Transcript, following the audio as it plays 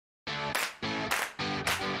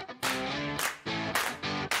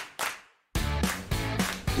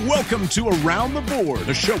Welcome to Around the Board,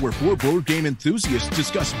 a show where four board game enthusiasts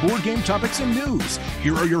discuss board game topics and news.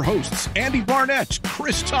 Here are your hosts, Andy Barnett,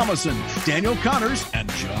 Chris Thomason, Daniel Connors, and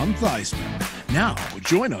John Theismann. Now,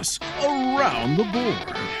 join us around the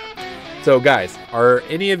board. So, guys, are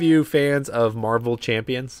any of you fans of Marvel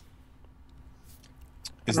Champions?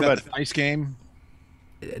 Is that the dice game?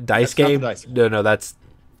 Dice game? No, that's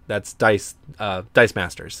Dice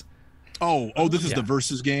Masters. Oh, this is the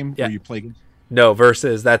Versus game where you play. No,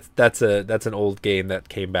 Versus. That's an old game that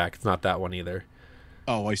came back. It's not that one either.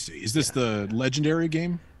 Oh, I see. Is this the Legendary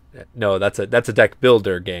game? No, that's a deck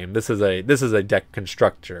builder game. This is a deck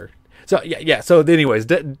constructor. So yeah. So anyways,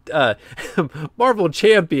 Marvel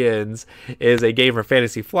Champions is a game for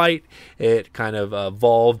Fantasy Flight. It kind of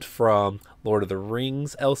evolved from Lord of the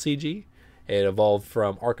Rings LCG. It evolved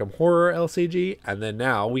from Arkham Horror LCG, and then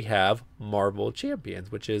now we have Marvel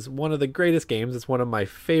Champions, which is one of the greatest games. It's one of my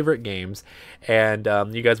favorite games, and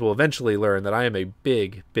you guys will eventually learn that I am a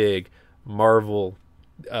big Marvel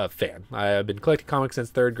fan. I have been collecting comics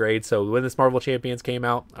since 3rd grade, so when this Marvel Champions came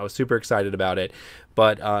out, I was super excited about it.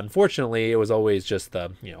 But unfortunately, it was always just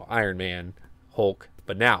the Iron Man, Hulk.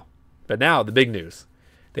 But now the big news: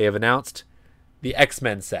 they have announced the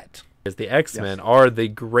X-Men set. Because the X-Men are the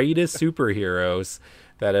greatest superheroes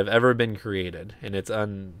that have ever been created, and it's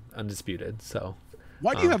undisputed. So,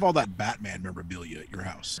 why do you have all that Batman memorabilia at your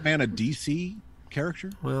house? Man, a DC character?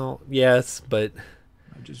 Well, yes, but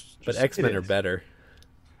X-Men are better.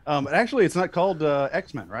 Actually, it's not called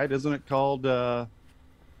X-Men, right? Isn't it called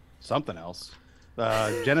something else?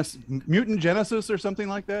 Mutant Genesis or something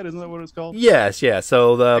like that? Isn't that what it's called? Yes, yeah.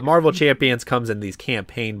 So the Marvel Champions comes in these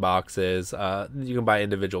campaign boxes. You can buy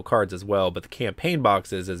individual cards as well, but the campaign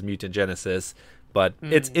boxes is Mutant Genesis. But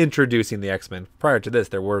it's introducing the X-Men. Prior to this,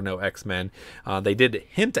 there were no X-Men. They did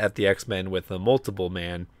hint at the X-Men with the multiple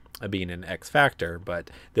man being an X Factor,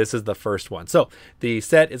 but this is the first one. So the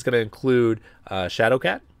set is going to include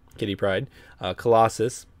Shadowcat, Kitty Pryde,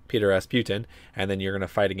 Colossus, Peter Rasputin, and then you're going to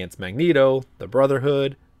fight against Magneto, the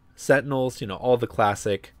Brotherhood, Sentinels, all the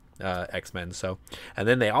classic X-Men. So, and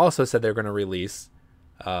then they also said they're going to release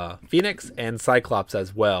Phoenix and Cyclops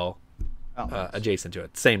as well, adjacent to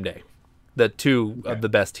it, same day. The two of the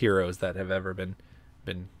best heroes that have ever been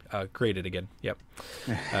created again. Yep.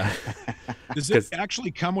 Does it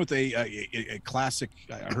actually come with a classic?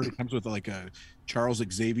 I heard it comes with like a Charles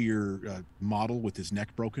Xavier model with his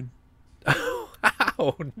neck broken.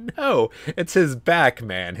 Oh no! It's his back,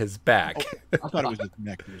 man. His back. I thought it was his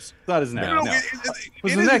neck. It's not his neck. No. It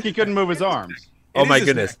was his neck. He couldn't move his arms. Oh my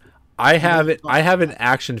goodness! I have it. I have an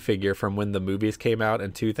action figure from when the movies came out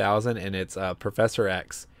in 2000, and it's Professor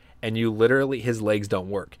X. And you literally, his legs don't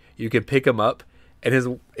work. You can pick him up, and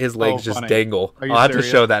his legs just dangle. I'll have to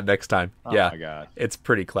show that next time. Oh yeah, my God. It's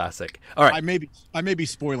pretty classic. All right, I may be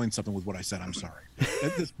spoiling something with what I said. I'm sorry.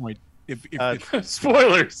 At this point. If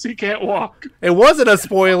spoilers, he can't walk. It wasn't a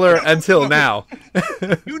spoiler until now.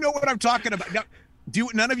 You know what I'm talking about. Now,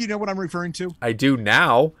 none of you know what I'm referring to? I do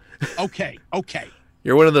now. Okay.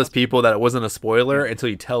 You're one of those people that it wasn't a spoiler until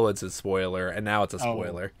you tell it's a spoiler, and now it's a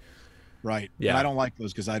spoiler. Right. Yeah. And I don't like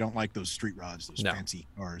those because I don't like those street rods, those fancy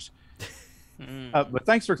cars. But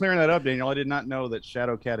thanks for clearing that up, Daniel. I did not know that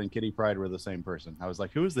Shadowcat and Kitty Pryde were the same person. I was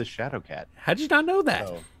like, who is this Shadowcat? How did you not know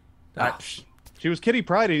that? She was Kitty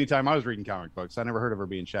Pryde anytime I was reading comic books. I never heard of her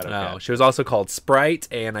being Shadowcat. No, she was also called Sprite,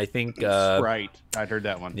 and I think Sprite. I'd heard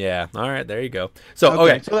that one. Yeah. All right, there you go. So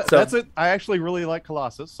so that's it. I actually really like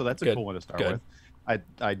Colossus, so that's a cool one to start with.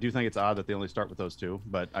 I do think it's odd that they only start with those two,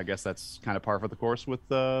 but I guess that's kind of par for the course with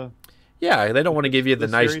yeah, they don't want to give you the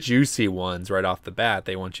nice juicy ones right off the bat.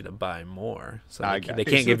 They want you to buy more, so they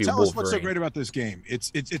can't give you tell Wolverine. Us what's so great about this game?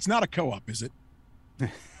 It's not a co-op, is it?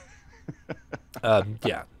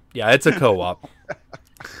 Yeah, it's a co-op.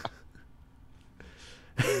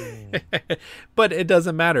 But it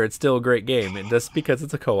doesn't matter. It's still a great game. And just because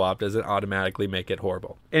it's a co-op doesn't automatically make it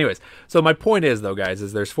horrible. Anyways, so my point is, though, guys,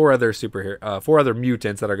 is there's four other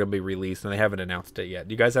mutants that are going to be released, and they haven't announced it yet.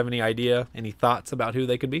 Do you guys have any idea, any thoughts about who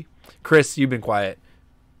they could be? Chris, you've been quiet.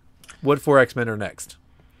 What 4 X-Men are next?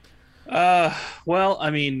 Well, I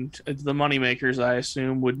mean, the moneymakers, I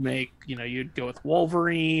assume, would make, you'd go with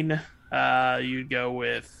Wolverine. You'd go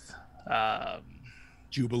with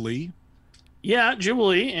Jubilee. Yeah,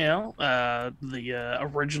 Jubilee, the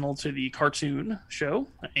original to the cartoon show.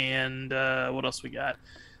 And what else we got?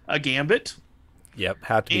 A Gambit. Yep,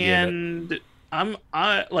 have to be Gambit. And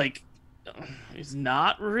he's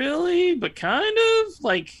not really, but kind of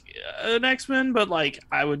like an X-Men, but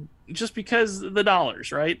I would, just because the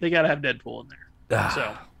dollars, right? They got to have Deadpool in there.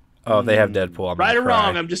 So Oh, they have Deadpool. Right or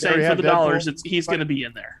wrong, I'm just saying for the dollars, he's going to be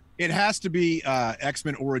in there. It has to be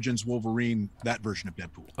X-Men Origins Wolverine, that version of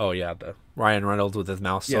Deadpool. Oh yeah, the Ryan Reynolds with his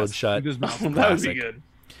mouth sewed shut. With his mouth. That would be good.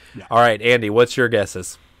 Yeah. All right, Andy, what's your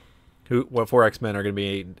guesses? What 4 X-Men are going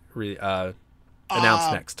to be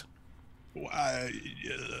announced next?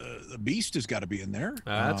 The Beast has got to be in there.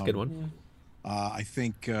 That's a good one. I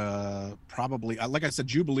think probably, like I said,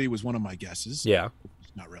 Jubilee was one of my guesses. Yeah.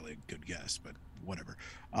 It's not really a good guess, but whatever.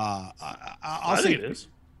 I think it is.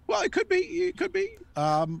 Well, it could be. It could be.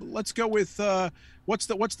 Let's go with what's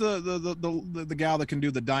the gal that can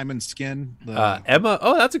do the diamond skin? Emma.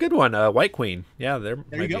 Oh, that's a good one. White Queen. Yeah, there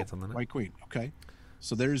you might go. be something. White Queen. Okay.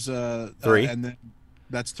 So there's 3, and then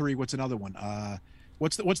that's 3. What's another one?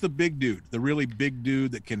 What's the big dude? The really big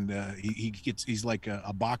dude that can he's like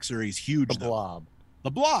a boxer. He's huge. The Blob.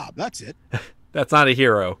 The Blob. That's it. That's not a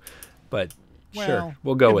hero, but sure,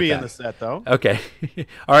 we'll go Could with be that. in the set though. Okay.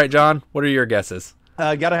 All right, John. What are your guesses?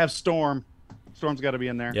 Got to have Storm. Storm's got to be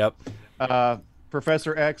in there. Yep.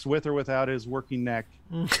 Professor X, with or without his working neck,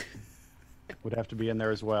 would have to be in there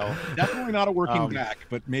as well. Definitely not a working back,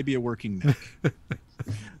 but maybe a working neck.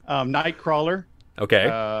 Nightcrawler.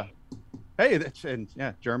 Okay.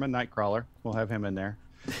 German Nightcrawler. We'll have him in there.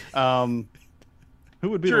 Who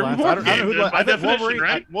would be German the last? I don't know who. by I think definition, Wolverine.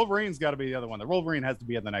 right? Wolverine's got to be the other one. The Wolverine has to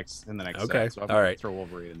be in the next. Okay. Set, so I'm All gonna right. Throw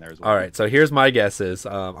Wolverine in there as well. All right. So here's my guesses.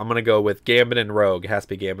 I'm gonna go with Gambit and Rogue. It has to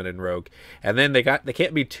be Gambit and Rogue. And then they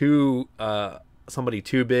can't be somebody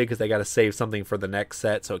too big because they got to save something for the next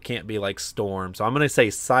set. So it can't be like Storm. So I'm gonna say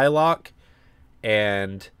Psylocke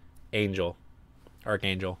and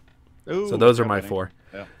Archangel. Ooh, So those are okay, my buddy. 4.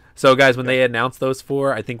 Yeah. So guys, when they announce those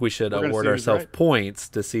 4, I think we should We're gonna award see who's ourselves right. points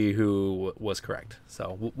to see who was correct.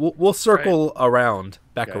 So we'll circle around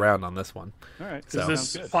on this one. All right. So-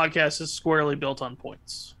 Sounds This good. podcast is squarely built on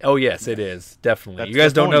points. Oh yes, it is definitely. That's You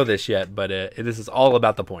guys the don't know point. this yet, but this is all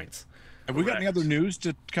about the points. Have we got any other news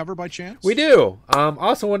to cover by chance? We do.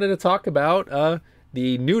 Also wanted to talk about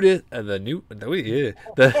the nudist, the nudist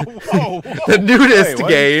Wait, what?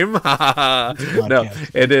 game. No,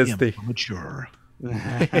 it is the mature.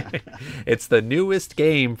 it's the newest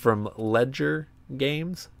game from Ledger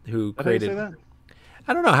Games, who How do you created. say that?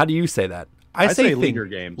 I don't know. How do you say that? I say thing- Leader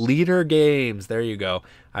Games. Leader Games. There you go.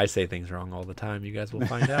 I say things wrong all the time. You guys will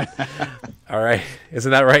find out. All right.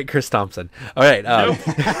 Isn't that right, Chris Thompson? All right.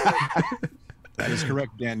 That is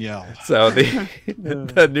correct, Danielle. So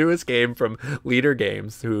the newest game from Leader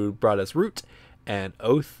Games, who brought us Root and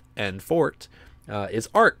Oath and Fort, is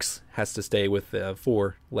Arcs. Has to stay with the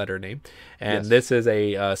 4-letter name. And Yes. this is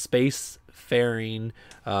a space-faring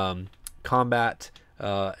combat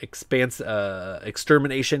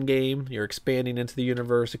extermination game. You're expanding into the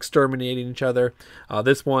universe, exterminating each other.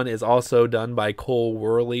 This one is also done by Cole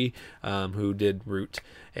Worley, who did Root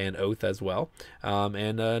and Oath as well. What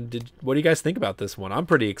do you guys think about this one? I'm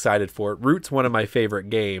pretty excited for it. Root's one of my favorite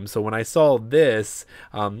games, so when I saw this,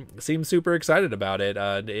 seemed super excited about it.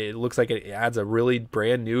 It looks like it adds a really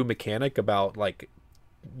brand new mechanic about like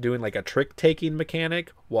doing like a trick taking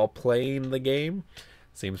mechanic while playing the game.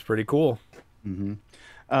 Seems pretty cool. To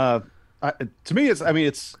me, it's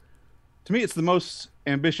the most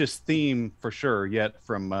ambitious theme for sure yet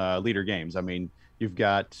from Leader Games. I mean, you've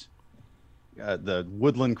got the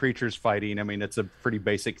woodland creatures fighting. I mean, it's a pretty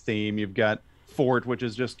basic theme. You've got Fort, which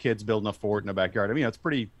is just kids building a fort in a backyard. I mean, it's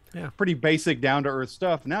pretty basic, down to earth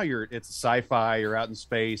stuff. Now it's sci-fi. You're out in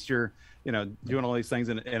space. You're doing all these things,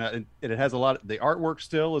 and it has a lot. The artwork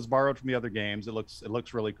still is borrowed from the other games. It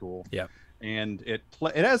looks really cool. Yeah. And it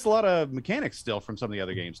has a lot of mechanics still from some of the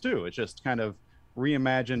other games too. It's just kind of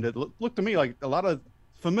reimagined. It looked to me like a lot of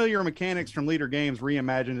familiar mechanics from Leader Games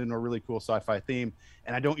reimagined into a really cool sci-fi theme.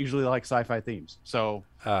 And I don't usually like sci-fi themes, so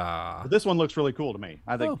but this one looks really cool to me.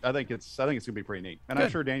 I think it's gonna be pretty neat, and Good. I'm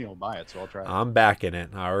sure Daniel will buy it, so I'll try it. I'm backing it.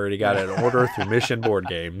 I already got it in order through Mission Board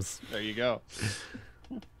Games. There you go.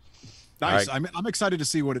 Nice. All I'm excited to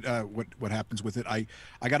see what happens with it. I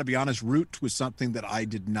got to be honest. Root was something that I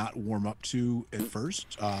did not warm up to at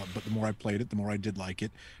first, but the more I played it, the more I did like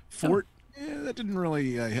it. Fort, that didn't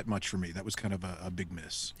really hit much for me. That was kind of a big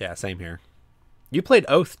miss. Yeah, same here. You played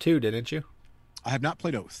Oath too, didn't you? I have not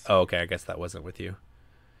played Oath. Oh, okay. I guess that wasn't with you.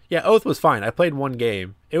 Yeah, Oath was fine. I played one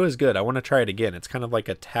game. It was good. I want to try it again. It's kind of like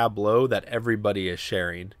a tableau that everybody is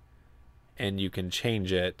sharing, and you can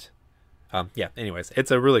change it. Anyways, it's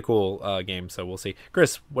a really cool game, so we'll see.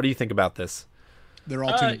 Chris, what do you think about this? They're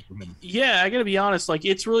all tuned for him. Yeah, I gotta be honest. Like,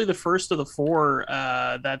 it's really the first of the 4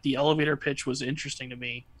 that the elevator pitch was interesting to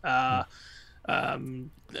me.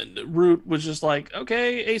 Root was just like,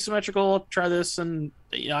 okay, asymmetrical, I'll try this, and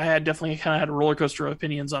I had definitely kind of had a roller coaster of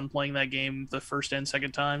opinions on playing that game the first and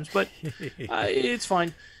second times, but it's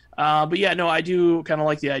fine. But yeah, no, I do kind of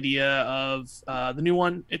like the idea of the new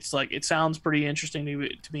one. It's like it sounds pretty interesting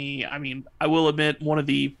to me. I mean, I will admit one of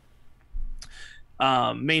the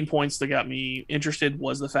main points that got me interested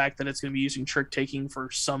was the fact that it's going to be using trick taking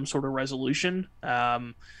for some sort of resolution.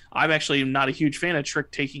 I'm actually not a huge fan of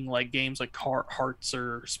trick taking like games like Hearts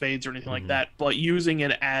or Spades or anything like that, but using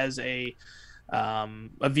it as a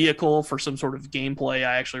vehicle for some sort of gameplay,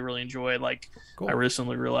 I actually really enjoy. Like, cool. I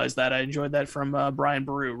recently realized that I enjoyed that from Brian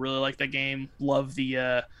Baru. Really like that game. Love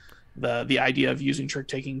the idea of using trick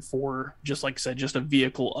taking for, just like I said, just a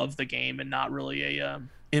vehicle of the game and not really a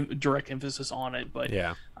direct emphasis on it. But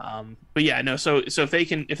yeah, no. So if they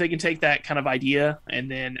can take that kind of idea and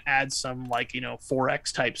then add some like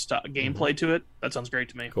 4X type gameplay to it, that sounds great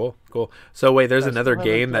to me. Cool. So wait, there's another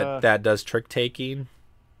game that does trick taking,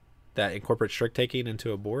 that incorporates trick taking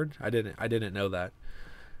into a board. I didn't know that.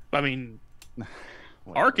 I mean,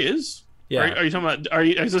 Arc is. Yeah. Are you talking about?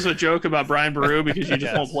 Is this a joke about Brian Baru because you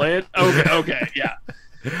just won't play it? Okay, yeah.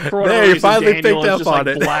 There, you finally Daniel picked up on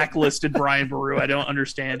it. Blacklisted Brian Baru. I don't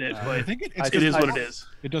understand it, but I think it is what it is.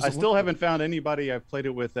 I still haven't found anybody I've played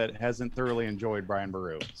it with that hasn't thoroughly enjoyed Brian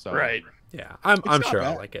Baru. So right. Yeah, I'm sure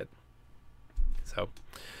I'll like it. So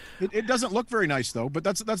it doesn't look very nice though, but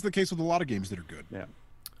that's the case with a lot of games that are good. Yeah.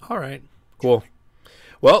 All right. Cool.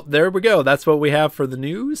 Well, there we go. That's what we have for the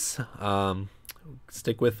news.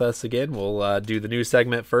 Stick with us again. We'll do the news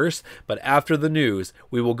segment first, but after the news,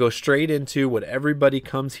 we will go straight into what everybody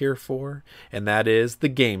comes here for, and that is the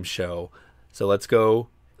game show. So let's go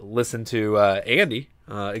listen to Andy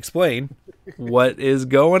explain what is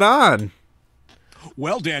going on.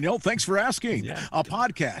 Well, Daniel, thanks for asking. Yeah. A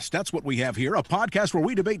podcast, that's what we have here. A podcast where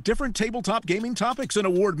we debate different tabletop gaming topics and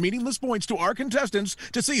award meaningless points to our contestants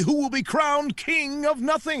to see who will be crowned king of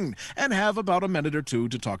nothing, and have about a minute or two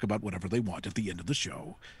to talk about whatever they want at the end of the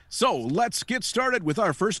show. So let's get started with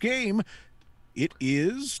our first game. It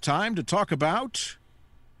is time to talk about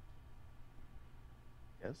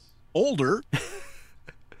older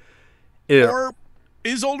or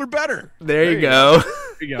is older better? There you go.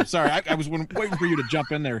 There you go. Sorry, I was waiting for you to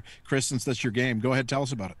jump in there, Chris, since that's your game. Go ahead, tell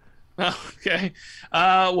us about it. Okay.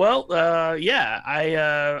 Yeah.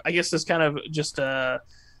 I guess this kind of just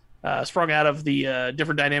sprung out of the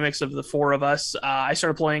different dynamics of the four of us. I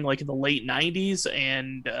started playing like in the late 90s,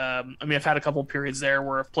 and I mean, I've had a couple periods there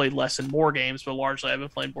where I've played less and more games, but largely I've been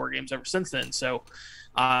playing board games ever since then. So,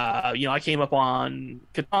 I came up on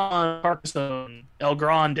Catan, Carcassonne, El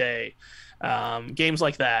Grande, games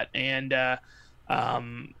like that, and I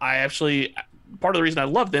actually, part of the reason I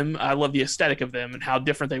love them, I love the aesthetic of them and how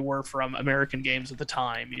different they were from American games at the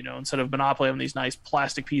time. Instead of Monopoly having these nice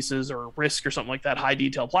plastic pieces or Risk or something like that, high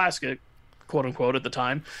detail plastic, quote unquote, at the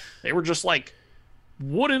time, they were just like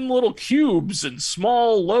wooden little cubes and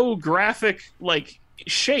small, low graphic like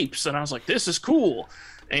shapes, and I was like, this is cool.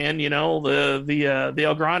 And the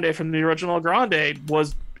El Grande from the original El Grande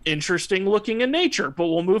was interesting looking in nature, but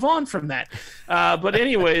we'll move on from that. But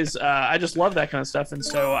anyways, I just love that kind of stuff, and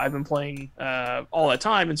so I've been playing all that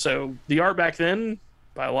time. And so the art back then,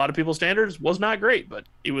 by a lot of people's standards, was not great, but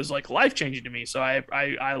it was like life changing to me. So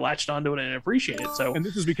I latched onto it and appreciate it. So, and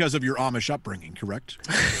this is because of your Amish upbringing, correct?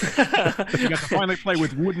 You got to finally play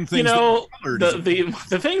with wooden things.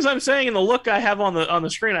 The things I'm saying and the look I have on the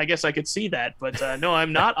screen, I guess I could see that, but no,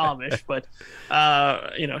 I'm not Amish. But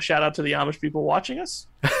shout out to the Amish people watching us.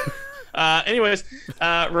 Anyways,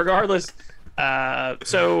 regardless.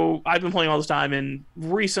 So I've been playing all this time, and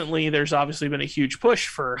recently there's obviously been a huge push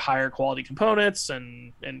for higher quality components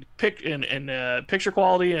and picture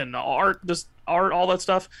quality and art, all that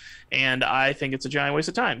stuff. And I think it's a giant waste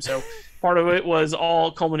of time. So part of it was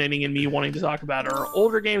all culminating in me wanting to talk about, are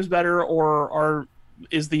older games better, or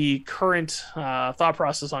is the current thought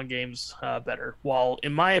process on games better? While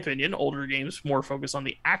in my opinion, older games more focused on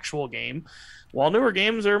the actual game, while newer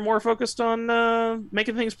games are more focused on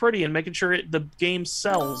making things pretty and making sure the game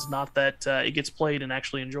sells, not that it gets played and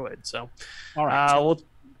actually enjoyed. So, all right,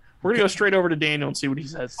 we're going to go straight over to Daniel and see what he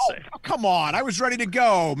has to say. Oh, come on. I was ready to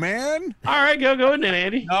go, man. All right, go ahead then,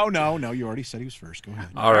 Andy. No. You already said he was first. Go ahead.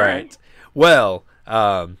 All right. Well,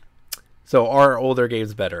 so are older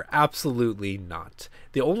games better? Absolutely not.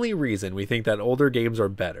 The only reason we think that older games are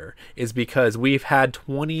better is because we've had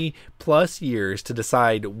 20 plus years to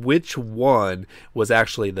decide which one was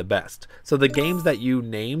actually the best. So the games that you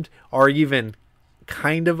named are even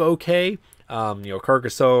kind of okay.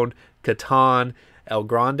 Carcassonne, Catan, El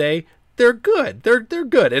Grande, they're good. They're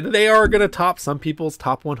good, and they are going to top some people's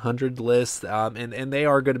top 100 lists, and they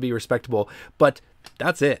are going to be respectable. But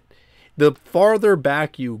that's it. The farther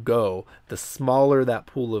back you go, the smaller that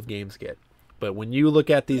pool of games get. But when you look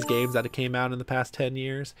at these games that came out in the past 10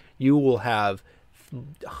 years, you will have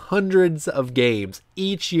hundreds of games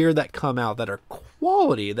each year that come out that are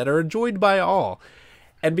quality, that are enjoyed by all.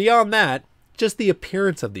 And beyond that, just the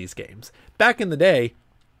appearance of these games. Back in the day,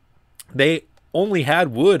 they only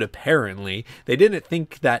had wood, apparently. They didn't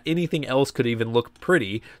think that anything else could even look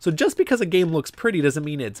pretty. So just because a game looks pretty doesn't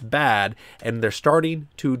mean it's bad, and they're starting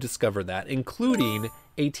to discover that, including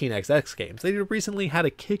 18xx games. They recently had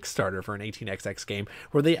a Kickstarter for an 18xx game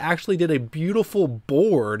where they actually did a beautiful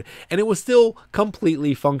board, and it was still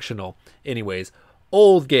completely functional. Anyways,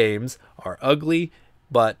 old games are ugly,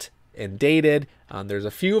 and dated. There's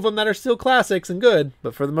a few of them that are still classics and good,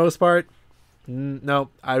 but for the most part, no,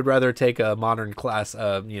 I'd rather take a modern class,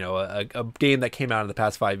 a game that came out in the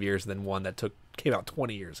past 5 years than one that came out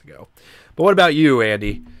 20 years ago. But what about you,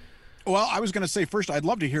 Andy? Well, I was going to say first, I'd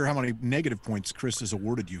love to hear how many negative points Chris has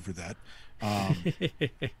awarded you for that.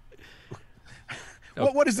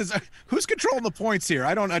 What is this? Who's controlling the points here?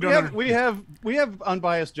 I don't. We have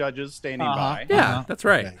unbiased judges standing by. Yeah, that's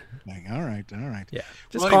right. Okay. All right. Yeah,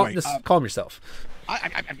 just calm yourself.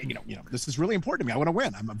 I this is really important to me. I want to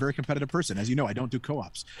win. I'm a very competitive person, as you know. I don't do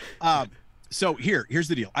co-ops. So here's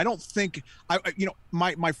the deal. I don't think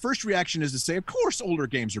my first reaction is to say, of course, older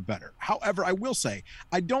games are better. However, I will say,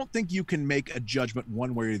 I don't think you can make a judgment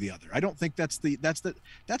one way or the other. I don't think that's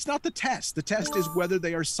not the test. The test is whether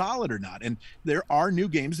they are solid or not. And there are new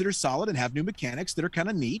games that are solid and have new mechanics that are kind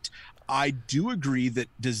of neat. I do agree that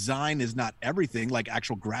design is not everything, like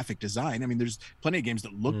actual graphic design. I mean, there's plenty of games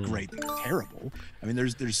that look great that are terrible. I mean,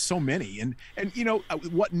 there's so many. And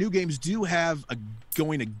what new games do have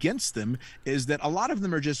going against them is that a lot of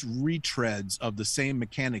them are just retreads of the same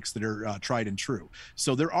mechanics that are tried and true.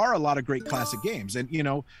 So there are a lot of great classic games. And,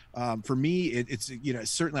 for me, it's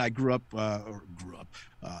certainly I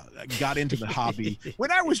got into the hobby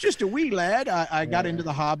when I was just a wee lad. I got into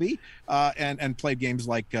the hobby and played games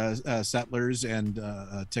like Settlers and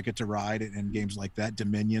Ticket to Ride and games like that.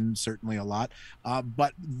 Dominion, certainly a lot.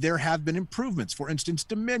 But there have been improvements. For instance,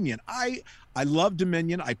 Dominion. I love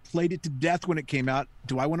Dominion. I played it to death when it came out.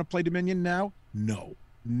 Do I want to play Dominion now? No,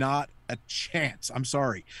 not a chance. I'm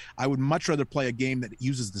sorry. I would much rather play a game that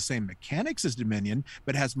uses the same mechanics as Dominion,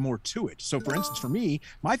 but has more to it. So, for instance, for me,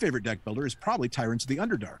 my favorite deck builder is probably Tyrants of the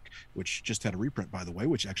Underdark, which just had a reprint, by the way,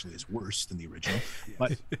 which actually is worse than the original.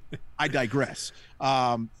 But I digress.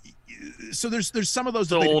 So there's some of those.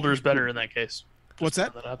 So older's better in that case. What's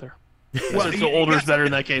that? That out there. Well, so older's better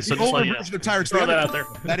in that case. So just let you know. Throw that out there.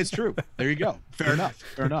 That is true. There you go. Fair enough.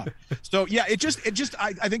 So yeah, I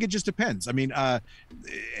think it just depends. I mean,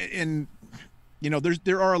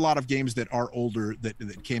 there are a lot of games that are older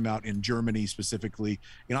that came out in Germany specifically.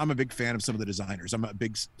 I'm a big fan of some of the designers. I'm a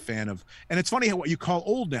big fan of, and it's funny what you call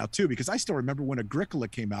old now too, because I still remember when Agricola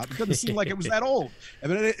came out. It doesn't seem like it was that old,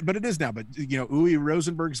 but it is now. But Uwe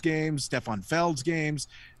Rosenberg's games, Stefan Feld's games,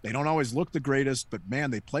 they don't always look the greatest, but man,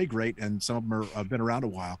 they play great, and some of them have been around a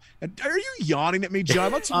while. And are you yawning at me,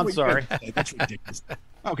 John? I'm sorry. That's ridiculous.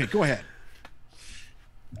 Okay, go ahead.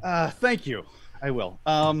 Thank you. I will.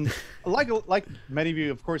 Like many of you,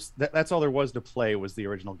 of course, that's all there was to play was the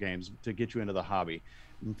original games to get you into the hobby.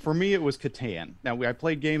 For me, it was Catan. Now, I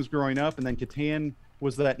played games growing up, and then Catan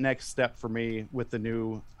was that next step for me with the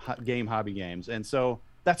new hobby games. And so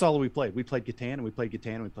that's all we played. We played Catan, and we played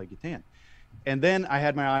Catan, and we played Catan. And then I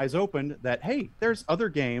had my eyes opened that, hey, there's other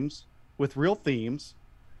games with real themes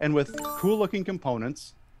and with cool-looking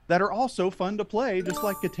components that are also fun to play, just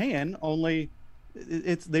like Catan, only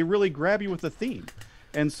they really grab you with the theme.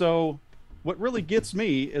 And so what really gets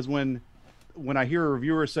me is when I hear a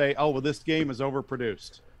reviewer say, oh, well, this game is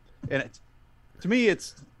overproduced. And to me,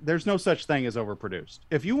 there's no such thing as overproduced.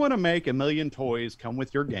 If you want to make a million toys come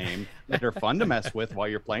with your game that are fun to mess with while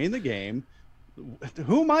you're playing the game,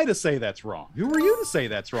 who am I to say that's wrong? Who are you to say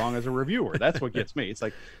that's wrong as a reviewer? That's what gets me. It's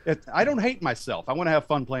like, I don't hate myself. I want to have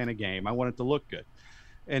fun playing a game. I want it to look good.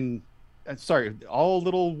 And sorry, all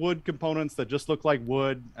little wood components that just look like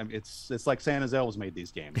wood. I mean, it's like Santa's elves made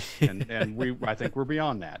these games, and I think we're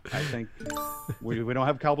beyond that. I think we don't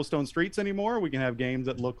have cobblestone streets anymore. We can have games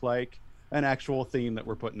that look like an actual theme that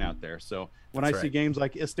we're putting out there. So when I see games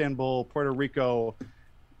like Istanbul, Puerto Rico,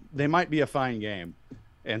 they might be a fine game,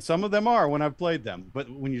 and some of them are when I've played them. But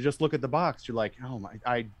when you just look at the box, you're like, oh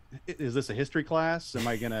my, is this a history class? Am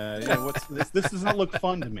I gonna? What's this? This does not look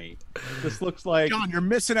fun to me. This looks like John. You're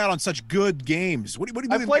missing out on such good games. What do you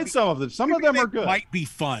mean? I played some of them. Some of them are good. Might be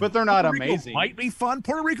fun, but they're not amazing. Might be fun.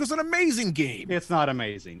 Puerto Rico's an amazing game. It's not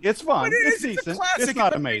amazing. It's fun. It's decent. It's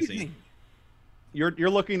not amazing. You're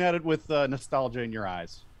looking at it with nostalgia in your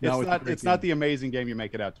eyes. No, it's not the amazing game you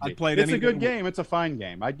make it out to be. It's a good game. It's a fine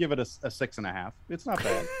game. I'd give it a 6.5. It's not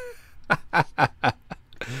bad.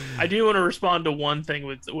 I do want to respond to one thing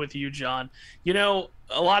with you, John. You know,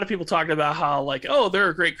 a lot of people talking about how like, oh, they're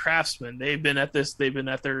a great craftsman. They've been at their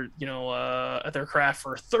at their craft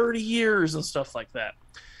for 30 years and stuff like that.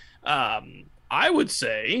 I would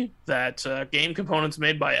say that game components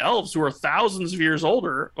made by elves who are thousands of years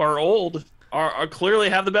older are clearly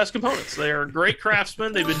have the best components. They are great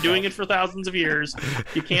craftsmen. They've been doing it for thousands of years.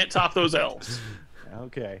 You can't top those elves.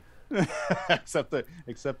 Okay.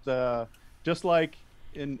 except just like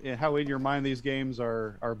in how in your mind these games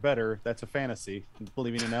are better, that's a fantasy,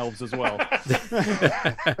 believing in elves as well.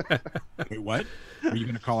 Wait, what? Are you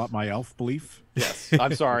going to call out my elf belief? Yes.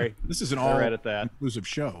 I'm sorry. This is an all-inclusive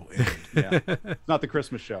show. Yeah. It's not the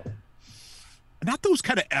Christmas show. Not those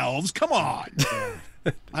kind of elves. Come on.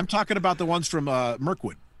 I'm talking about the ones from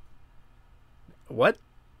Mirkwood. What?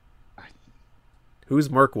 Who's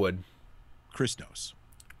Mirkwood? Christos.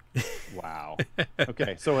 Wow.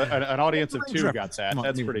 Okay, so an audience of 2 got that.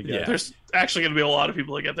 That's pretty good. Yeah. There's actually going to be a lot of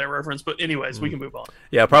people that get that reference, but anyways, we can move on.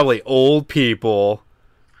 Yeah, probably old people.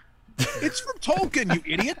 It's from Tolkien, you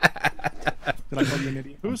idiot. Did I call you an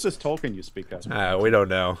idiot? Who's this Tolkien you speak of? We don't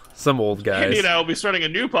know. Some old guys. Andy and I will be starting a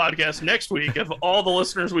new podcast next week of all the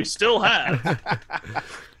listeners we still have.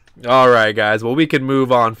 All right, guys. Well, we can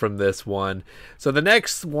move on from this one. So the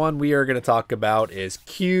next one we are going to talk about is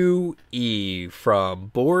QE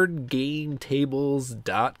from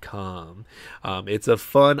BoardGameTables.com. It's a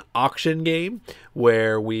fun auction game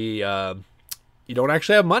where you don't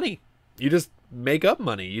actually have money. You just make up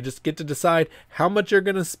money. You just get to decide how much you're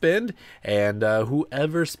going to spend, and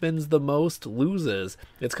whoever spends the most loses.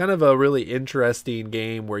 It's kind of a really interesting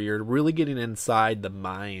game where you're really getting inside the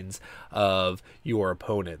minds of your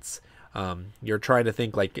opponents. You're trying to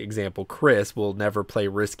think, like, example, Chris will never play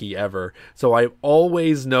risky ever, so I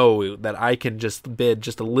always know that I can just bid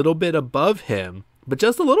just a little bit above him, but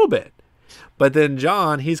just a little bit. But then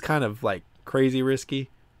John, he's kind of like crazy risky.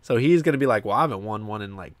 So he's going to be like, well, I haven't won one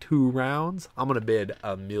in like 2 rounds. I'm going to bid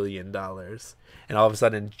 $1 million. And all of a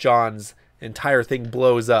sudden, John's entire thing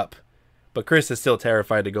blows up. But Chris is still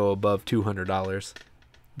terrified to go above $200.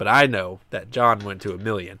 But I know that John went to $1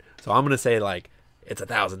 million. So I'm going to say, like, it's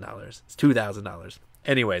 $1,000. It's $2,000.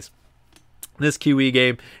 Anyways, this QE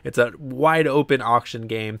game, it's a wide open auction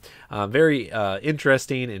game. Very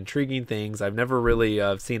interesting, intriguing things. I've never really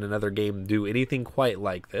seen another game do anything quite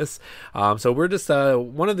like this. So we're just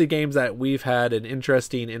one of the games that we've had an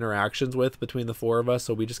interesting interactions with between the 4 of us.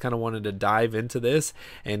 So we just kind of wanted to dive into this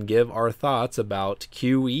and give our thoughts about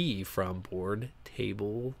QE from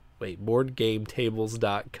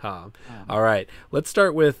BoardGameTables.com. All right, let's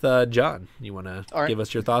start with John. You want to give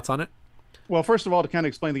us your thoughts on it? Well, first of all, to kind of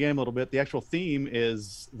explain the game a little bit, the actual theme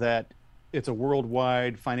is that it's a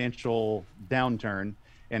worldwide financial downturn,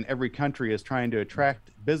 and every country is trying to attract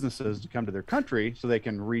businesses to come to their country so they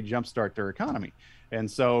can jumpstart their economy.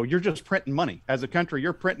 And so you're just printing money. As a country,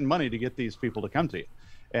 you're printing money to get these people to come to you.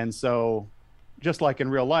 And so just like in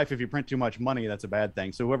real life, if you print too much money, that's a bad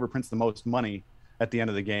thing. So whoever prints the most money at the end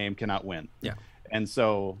of the game cannot win. Yeah. And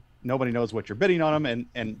so nobody knows what you're bidding on them.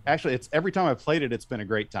 And actually, it's every time I've played it, it's been a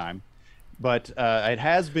great time. But it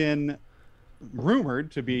has been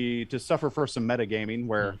rumored to suffer for some metagaming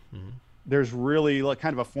where there's really like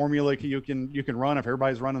kind of a formula you can run. If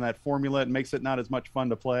everybody's running that formula, it makes it not as much fun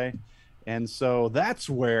to play. And so that's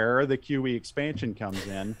where the QE expansion comes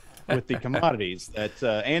in with the commodities that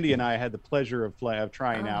Andy and I had the pleasure of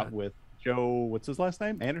trying out with Joe. What's his last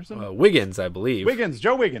name? Anderson? Wiggins, I believe.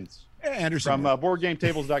 Joe Wiggins. Anderson. From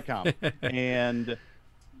BoardGameTables.com. And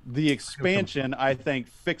the expansion, I think,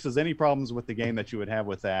 fixes any problems with the game that you would have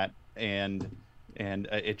with that, and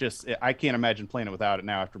I can't imagine playing it without it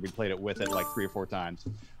now after we played it with it like 3 or 4 times.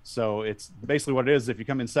 So it's basically what it is. If you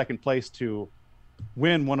come in second place to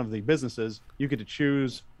win one of the businesses, you get to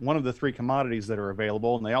choose one of the 3 commodities that are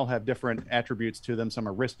available, and they all have different attributes to them. Some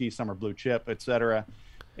are risky, some are blue chip, etc.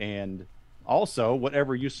 And also,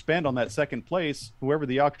 whatever you spend on that second place, whoever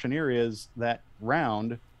the auctioneer is that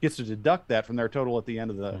round gets to deduct that from their total at the end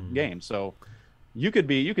of the game. So you could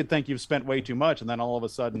think you've spent way too much, and then all of a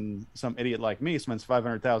sudden some idiot like me spends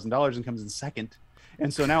 $500,000 and comes in second.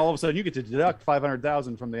 And so now all of a sudden you get to deduct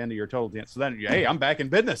 $500,000 from the end of your total. So then, hey, I'm back in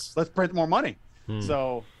business. Let's print more money.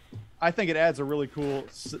 So I think it adds a really cool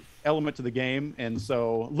element to the game, and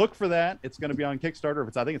so look for that. It's going to be on Kickstarter.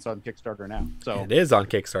 I think it's on Kickstarter now. So it is on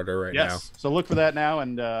Kickstarter right now. So look for that now,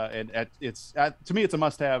 and it's to me it's a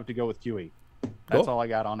must-have to go with QE. That's all I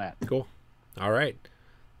got on that. Cool. All right.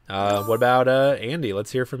 What about Andy?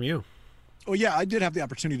 Let's hear from you. Oh yeah, I did have the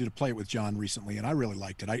opportunity to play it with John recently, and I really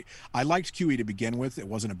liked it. I liked QE to begin with. It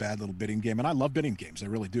wasn't a bad little bidding game, and I love bidding games. I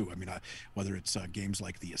really do. I mean, whether it's games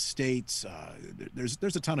like the Estates,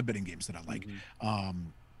 there's a ton of bidding games that I like.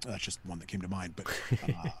 That's just one that came to mind. But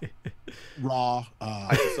Raw,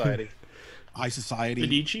 High Society, High Society,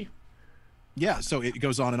 Medici. Yeah, so it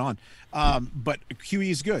goes on and on. But QE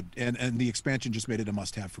is good, and the expansion just made it a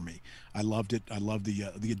must-have for me. I loved it. I love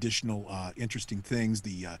the additional interesting things,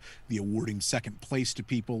 the awarding second place to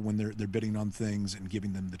people when they're bidding on things and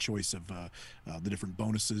giving them the choice of the different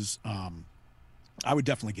bonuses. I would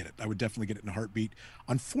definitely get it. I would definitely get it in a heartbeat.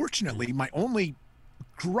 Unfortunately, my only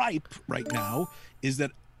gripe right now is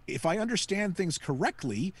that if I understand things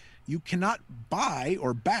correctly, you cannot buy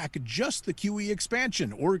or back just the QE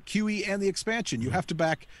expansion or QE and the expansion. You have to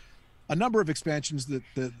back a number of expansions that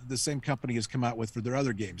the same company has come out with for their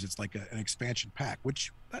other games. It's like an expansion pack,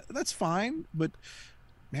 which that's fine, but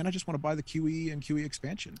man, I just want to buy the QE and QE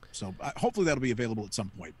expansion. So hopefully that'll be available at some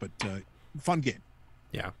point, but fun game.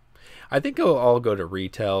 Yeah. I think it'll all go to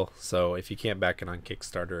retail. So if you can't back it on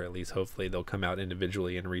Kickstarter, at least hopefully they'll come out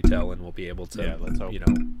individually in retail and we'll be able to, let's hope.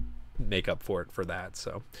 Make up for it for that.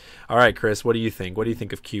 So, all right, Chris, what do you think? What do you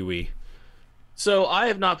think of QE? So I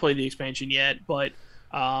have not played the expansion yet, but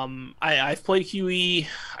I've played QE.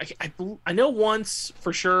 I know once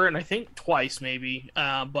for sure, and I think twice maybe.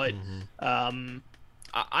 But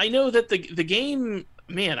I know that the game,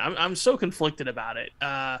 man, I'm so conflicted about it.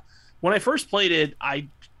 When I first played it, I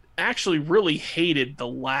actually really hated the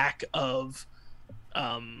lack of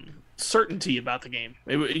certainty about the game.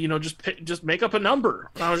 Just make up a number.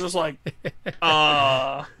 And I was just like,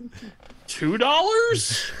 $2?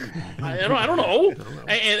 I don't know.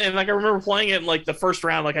 And like I remember playing it in like the first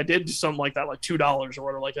round, like I did do something like that, like $2 or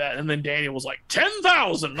whatever like that. And then Daniel was like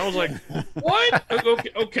 10,000. And I was like, what?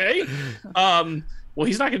 Okay. Well,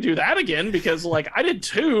 he's not going to do that again because like I did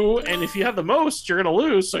 2, and if you have the most, you're going to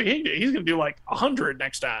lose. So he's going to do like 100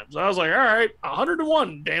 next time. So I was like, all right,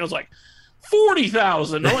 101. Daniel's like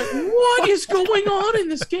 40,000. I'm like, what is going on in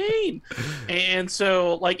this game? And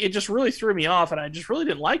so like it just really threw me off, and I just really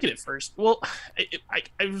didn't like it at first. Well,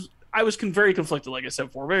 I was very conflicted, like I said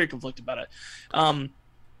before, very conflicted about it.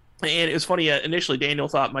 And it was funny, initially Daniel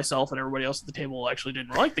thought myself and everybody else at the table actually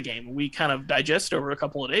didn't like the game. We kind of digested over a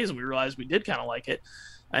couple of days, and we realized we did kind of like it.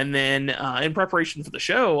 And then in preparation for the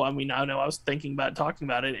show, I mean, I know I was thinking about talking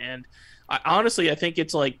about it, and honestly, I think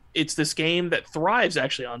it's this game that thrives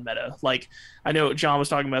actually on meta. Like I know John was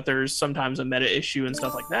talking about there's sometimes a meta issue and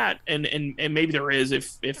stuff like that, and maybe there is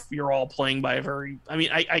if you're all playing by a very. I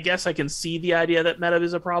mean, I guess I can see the idea that meta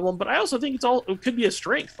is a problem, but I also think it could be a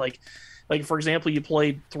strength. Like for example, you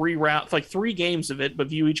played 3 games of it, but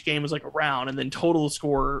view each game as like a round, and then total the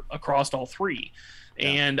score across all 3. Yeah.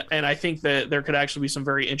 And I think that there could actually be some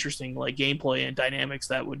very interesting like gameplay and dynamics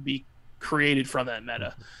that would be created from that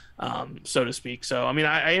meta, so to speak. So I mean,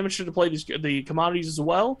 I am interested to play the commodities as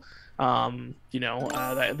well. Those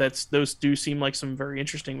do seem like some very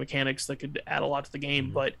interesting mechanics that could add a lot to the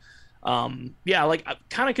game, but. Yeah, like I'm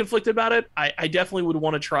kind of conflicted about it. I definitely would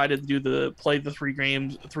want to try to play the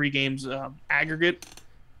 3 games aggregate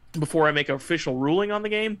before I make an official ruling on the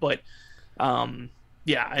game. But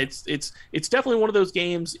yeah, it's definitely one of those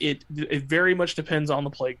games. It very much depends on the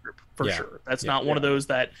play group for sure. That's not one of those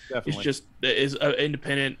that is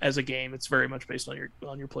independent as a game. It's very much based on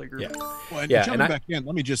your play group. Yeah. Well, and jumping back in,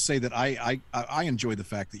 let me just say that I enjoy the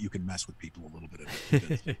fact that you can mess with people a little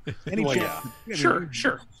bit.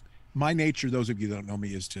 Sure. My nature, those of you that don't know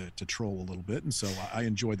me, is to troll a little bit, and so I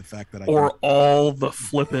enjoy the fact that all the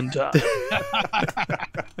flipping time.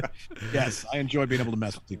 Yes, I enjoy being able to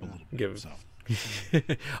mess with people a little bit.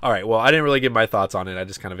 All right, well, I didn't really give my thoughts on it. I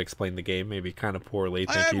just kind of explained the game, maybe kind of poorly.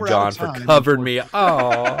 Thank you, we're John, for covering me.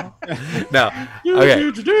 Oh, no.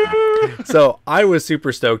 Okay. So I was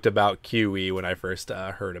super stoked about QE when I first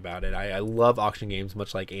heard about it. I love auction games,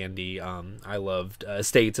 much like Andy. I loved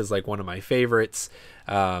Estates as like one of my favorites.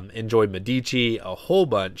 Enjoyed Medici a whole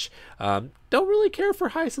bunch. Don't really care for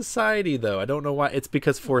High Society though. I don't know why. It's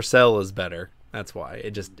because For Sale is better. That's why.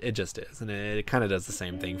 It just is, and it kind of does the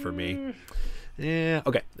same thing for me. Yeah.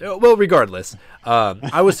 Okay. Well, regardless,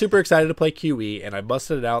 I was super excited to play QE, and I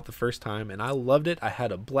busted it out the first time, and I loved it. I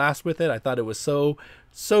had a blast with it. I thought it was so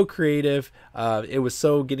creative. It was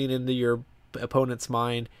so getting into your opponent's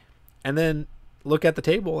mind, and then look at the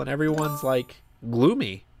table, and everyone's like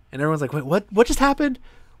gloomy, and everyone's like, "Wait, what just happened?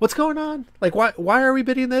 What's going on? Like, why are we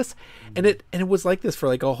bidding this?" And it was like this for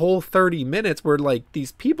like a whole 30 minutes, where like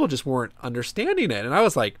these people just weren't understanding it, and I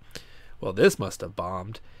was like, "Well, this must have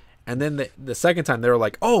bombed." And then the second time they were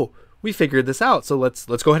like, "Oh, we figured this out, so let's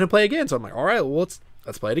go ahead and play again." So I'm like, "All right, well,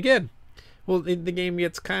 let's play it again." Well, the game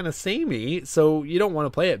gets kind of samey, so you don't want to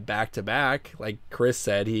play it back to back. Like Chris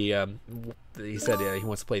said, he said he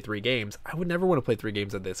wants to play 3 games. I would never want to play 3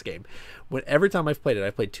 games of this game. Every time I've played it, I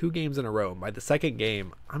played 2 games in a row. And by the second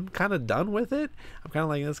game, I'm kind of done with it. I'm kind of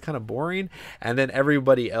like, that's kind of boring. And then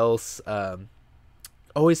everybody else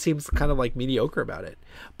always seems kind of like mediocre about it.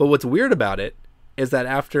 But what's weird about it is that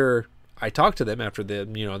after I talked to them after the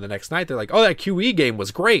next night, they're like, "Oh, that QE game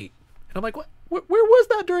was great," and I'm like, "What? Where was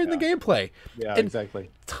that during the gameplay?" Yeah, and exactly.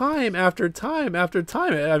 Time after time after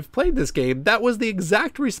time I've played this game, that was the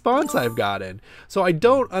exact response I've gotten. So I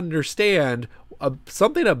don't understand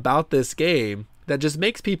something about this game that just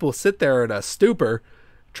makes people sit there in a stupor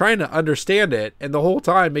trying to understand it, and the whole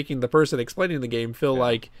time making the person explaining the game feel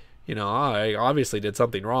like, I obviously did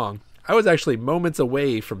something wrong. I was actually moments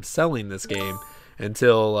away from selling this game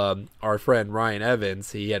until our friend Ryan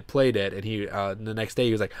Evans, he had played it, and he the next day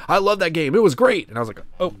he was like, "I love that game, it was great." And I was like,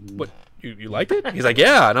 "Oh, what, you liked it?" He's like,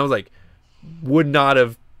 "Yeah." And I was like, would not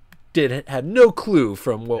have had no clue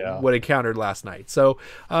from what encountered last night. So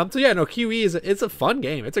QE it's a fun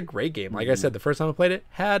game. It's a great game. Like I said, the first time I played it,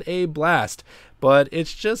 had a blast. But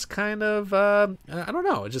it's just kind of I don't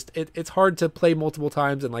know. It's hard to play multiple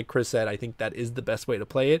times, and like Chris said, I think that is the best way to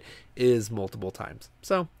play it, is multiple times.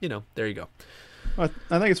 So there you go. I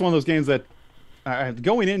think it's one of those games that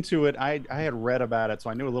going into it, I had read about it, so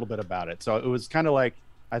I knew a little bit about it. So it was kind of like,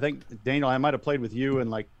 I think, Daniel, I might have played with you and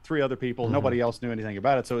like 3 other people. Mm-hmm. Nobody else knew anything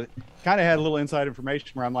about it. So it kind of had a little inside information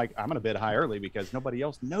where I'm like, I'm going to bid high early because nobody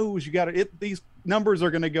else knows. You got to, these numbers are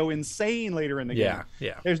going to go insane later in the game.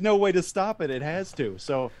 Yeah. There's no way to stop it. It has to.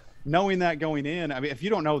 So knowing that going in, I mean, if you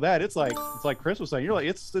don't know that, it's like Chris was saying, you're like,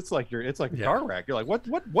 it's like a car wreck. You're like,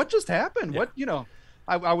 what just happened? Yeah.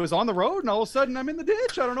 I was on the road and all of a sudden I'm in the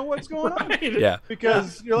ditch. I don't know what's going on. Right. Yeah.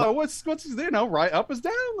 Because you're like, what's right up is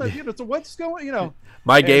down. Like, so what's going,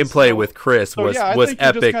 My gameplay with Chris was I was think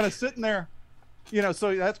epic. You're just kind of sitting there,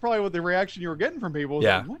 so that's probably what the reaction you were getting from people. Was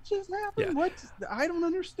like, what just happened? Yeah. I don't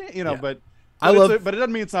understand, but it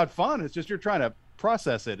doesn't mean it's not fun. It's just you're trying to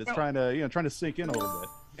process it. It's trying to sink in a little bit.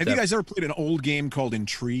 Have you guys ever played an old game called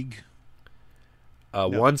Intrigue? No.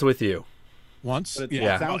 Once with you. Once? But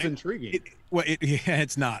it sounds intriguing.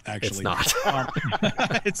 It's not actually. It's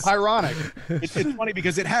not. It's ironic. It's funny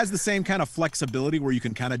because it has the same kind of flexibility where you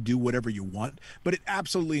can kind of do whatever you want, but it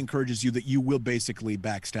absolutely encourages you that you will basically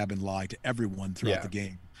backstab and lie to everyone throughout the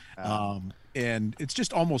game. And it's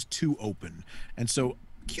just almost too open. And so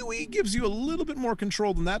QE gives you a little bit more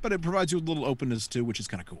control than that, but it provides you a little openness too, which is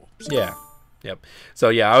kind of cool. So. Yeah. Yep. So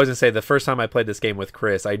I was gonna say the first time I played this game with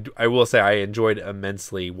Chris, I will say I enjoyed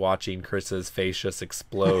immensely watching Chris's face just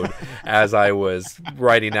explode as I was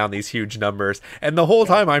writing down these huge numbers, and the whole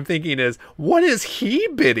time I'm thinking is, what is he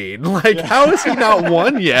bidding? Like, how is he not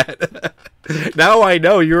won yet? Now I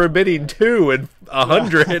know you were bidding 2 and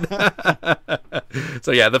 100.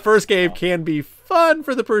 So the first game can be fun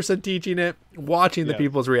for the person teaching it, watching the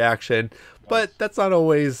people's reaction, but that's not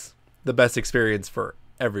always the best experience for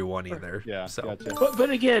everyone either. Gotcha.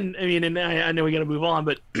 But again, I mean, and I know we got to move on,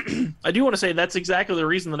 but I do want to say that's exactly the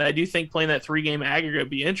reason that I do think playing that 3-game aggregate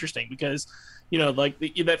would be interesting, because like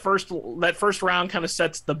that first round kind of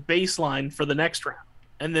sets the baseline for the next round,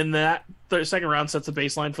 and then that second round sets the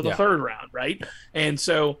baseline for the third round, right? And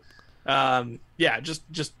so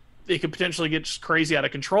just it could potentially get just crazy out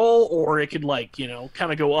of control, or it could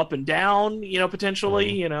kind of go up and down,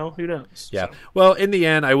 potentially, who knows? Yeah. So. Well, in the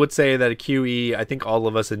end, I would say that a QE, I think all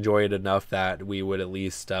of us enjoy it enough that we would at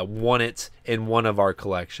least want it in one of our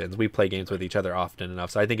collections. We play games with each other often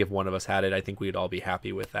enough, so I think if one of us had it, I think we'd all be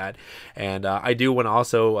happy with that. And I do want to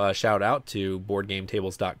also shout out to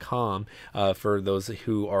BoardGameTables.com for those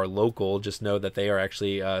who are local. Just know that they are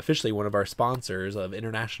actually officially one of our sponsors of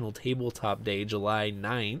International Tabletop Day, July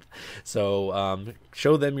 9th. So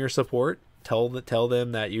show them your support. Tell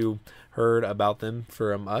them that you heard about them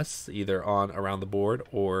from us, either on Around the Board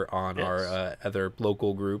or on our other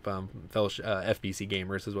local group, fellowship, FBC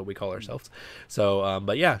Gamers is what we call ourselves. So,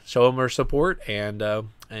 show them our support, and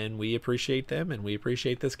we appreciate them, and we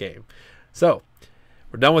appreciate this game. So,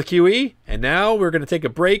 we're done with QE, and now we're going to take a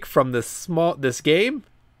break from this game,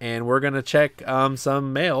 and we're going to check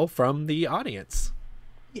some mail from the audience.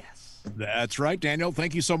 That's right, Daniel.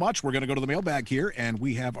 Thank you so much. We're going to go to the mailbag here, and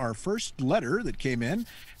we have our first letter that came in.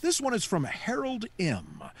 This one is from Harold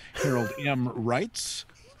M. Harold M. writes,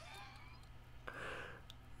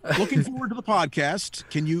 looking forward to the podcast.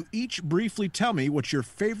 Can you each briefly tell me what your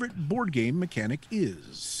favorite board game mechanic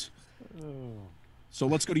is? So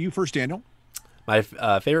let's go to you first, Daniel. My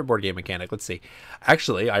favorite board game mechanic, let's see.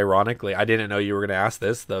 Actually, ironically, I didn't know you were going to ask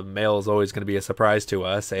this. The mail is always going to be a surprise to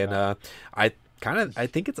us, and I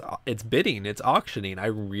think it's bidding, it's auctioning. I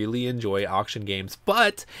really enjoy auction games,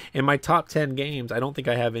 but in my top 10 games, I don't think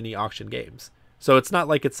I have any auction games. So it's not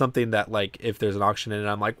like it's something that, like, if there's an auction in it,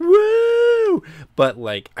 I'm like, woo! But,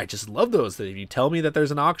 like, I just love those. That if you tell me that there's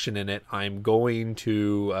an auction in it, I'm going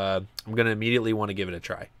to immediately want to give it a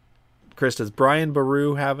try. Chris, does Brian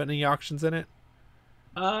Baru have any auctions in it?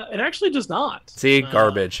 It actually does not. See,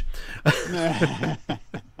 garbage.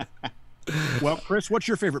 Well, Chris, what's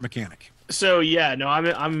your favorite mechanic? So yeah, no,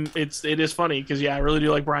 it is funny because I really do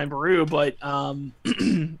like Brian Baru, but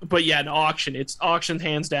but yeah, an auction, it's auction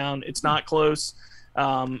hands down. It's not close.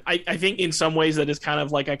 I think in some ways that is kind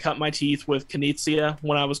of like I cut my teeth with Knizia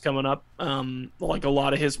when I was coming up. Like a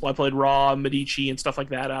lot of his, I played Raw, Medici, and stuff like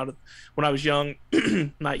that out of when I was young,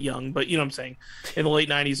 not young, but you know what I'm saying, in the late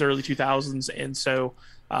 '90s, early 2000s, and so.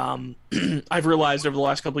 I've realized over the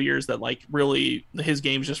last couple of years that like really his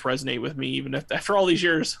games just resonate with me, even if after all these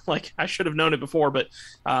years, like I should have known it before, but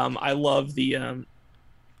I love the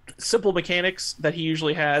simple mechanics that he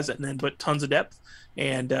usually has, and then but tons of depth,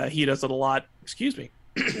 and he does it a lot. Excuse me,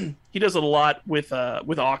 he does it a lot with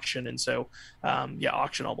auction, and so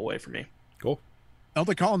auction all the way for me. Cool. Don't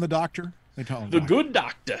they call him the doctor? They call him the good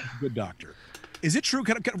doctor. Good doctor. Is it true?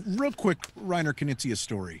 Real quick, Reiner Knizia's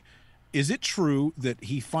story. Is it true that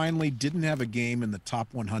he finally didn't have a game in the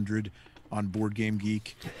top 100 on Board Game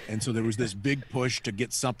Geek, and so there was this big push to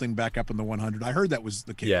get something back up in the 100? I heard that was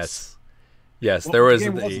the case. Yes. Well,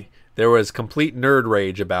 there was complete nerd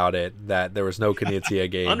rage about it that there was no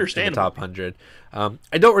Knizia game in the top 100.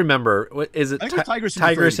 I don't remember. What is it?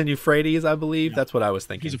 Tigris and Euphrates, I believe. Yeah. That's what I was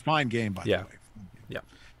thinking. It's a fine game, by the way. Yeah.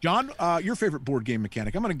 John, your favorite board game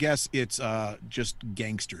mechanic? I'm going to guess it's just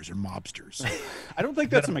gangsters or mobsters. I don't think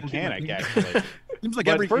that's a mechanic, actually. Seems like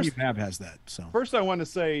every game you have has that. So first, I want to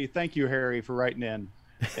say thank you, Harry, for writing in,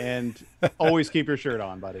 and always keep your shirt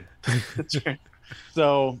on, buddy. That's right.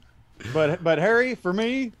 So, but Harry, for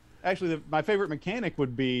me, actually, my favorite mechanic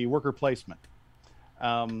would be worker placement.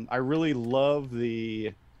 I really love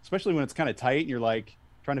especially when it's kind of tight and you're like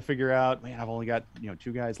trying to figure out, man, I've only got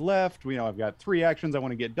 2 guys left. I've got 3 actions I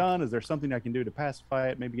want to get done. Is there something I can do to pacify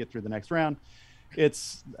it? Maybe get through the next round.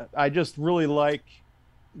 I just really like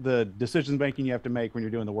the decision making you have to make when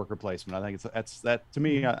you're doing the worker placement. I think that to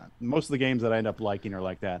me, most of the games that I end up liking are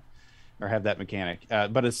like that, or have that mechanic.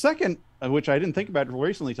 But a second, which I didn't think about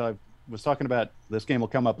recently till I was talking about, this game will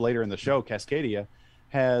come up later in the show, Cascadia,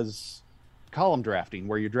 has column drafting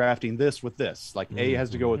where you're drafting this with this, like A has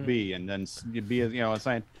to go with B, and then B is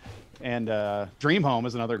assigned, and Dream Home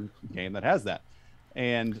is another game that has that,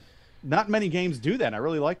 and not many games do that. And I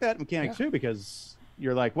really like that mechanic too, because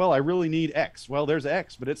you're like, well, I really need X. Well, there's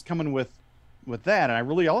X, but it's coming with that, and I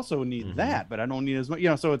really also need that, but I don't need as much.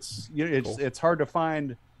 So it's hard to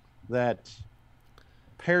find that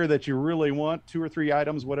pair that you really want, 2 or 3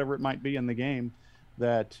 items, whatever it might be in the game,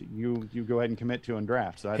 that you go ahead and commit to and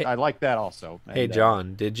draft. So I like that also. Hey,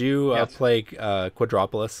 John, did you play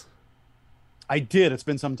Quadropolis? I did. It's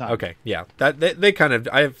been some time. Okay, yeah. That they kind of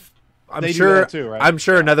I'm they sure do that too, right? I'm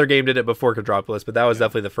sure another game did it before Quadropolis, but that was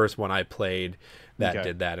definitely the first one I played that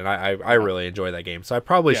did that, and I really enjoy that game, so I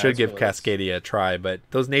probably should give Cascadia a try. But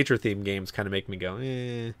those nature themed games kind of make me go,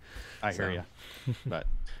 eh. I hear you, but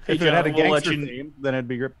hey, if it had a gangster theme, then it'd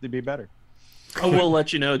be better. I will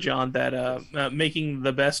let you know, John, that making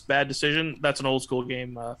the best bad decision, that's an old school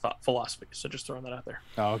game philosophy. So just throwing that out there.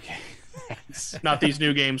 Oh, okay. Not these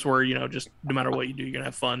new games where, just no matter what you do, you're going to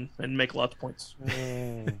have fun and make lots of points.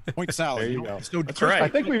 Point salad. There you go. That's right. I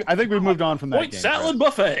think we've moved on from that Point game. salad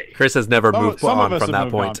buffet. Chris has never moved on from that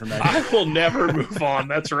point. I will never move on.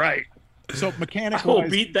 That's right. So mechanic, I will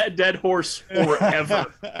beat that dead horse forever.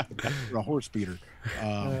 A horse beater.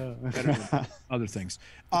 Other things.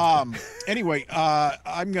 Anyway,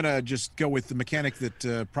 I'm gonna just go with the mechanic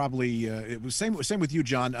that probably it was same with you,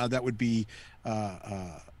 John. That would be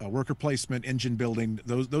worker placement, engine building.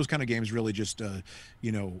 Those kind of games really just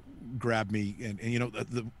grab me, and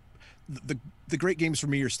the great games for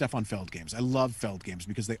me are Stefan Feld games. I love Feld games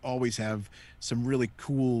because they always have some really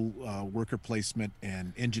cool worker placement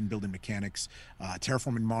and engine building mechanics.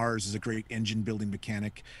 Terraforming Mars is a great engine building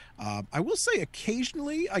mechanic. I will say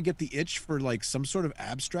occasionally I get the itch for like some sort of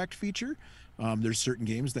abstract feature. There's certain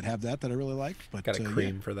games that have that I really like. But got a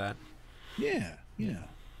cream for that. Yeah.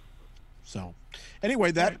 So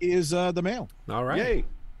anyway, that is the mail. All right. Yay.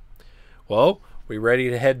 Well, we ready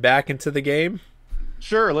to head back into the game?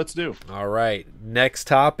 Sure, let's do. All right. Next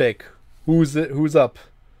topic. Who's up?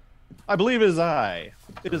 I believe it is I.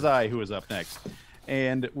 It is I who is up next.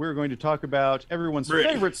 And we're going to talk about everyone's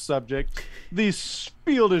favorite subject, the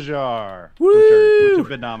Spiel des Jahres, which have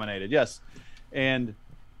been nominated. Yes. And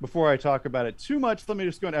before I talk about it too much, let me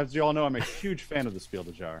just go. As you all know, I'm a huge fan of the Spiel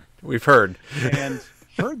des Jahres. We've heard. And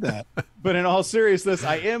Heard that. but in all seriousness,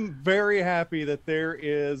 I am very happy that there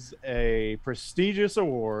is a prestigious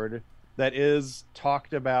award that is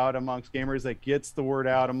talked about amongst gamers, that gets the word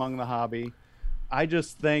out among the hobby. I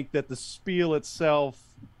just think that the Spiel itself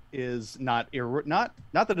is not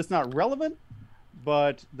that it's not relevant,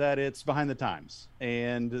 but that it's behind the times,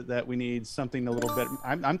 and that we need something a little bit.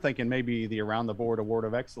 I'm thinking maybe the Around the Board Award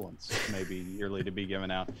of Excellence, maybe yearly, to be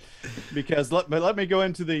given out. Because let me go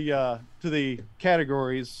into the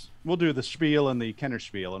categories. We'll do the Spiel and the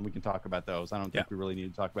Kinderspiel, and we can talk about those. I don't think we really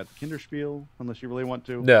need to talk about the Kinderspiel unless you really want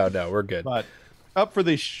to. No, we're good. But up for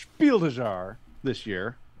the Spiel des Jahres this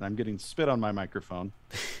year, and I'm getting spit on my microphone,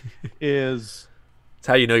 is That's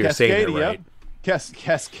how you know you're saying it right.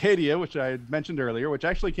 Cascadia, which I had mentioned earlier, which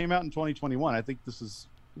actually came out in 2021. I think this is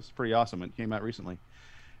pretty awesome. It came out recently.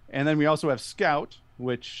 And then we also have Scout,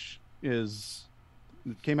 which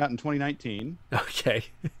came out in 2019. Okay.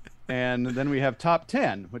 And then we have Top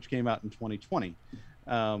 10, which came out in 2020.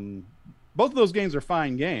 Both of those games are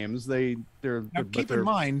fine games. They're keep in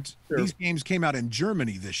mind, these games came out in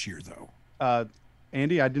Germany this year, though.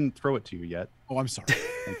 Andy, I didn't throw it to you yet. Oh, I'm sorry.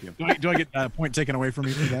 Thank you. Do I get a point taken away from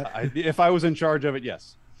me for that? If I was in charge of it,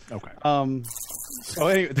 yes. Okay. So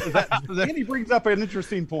anyway, Andy brings up an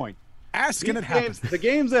interesting point. Asking it happens. The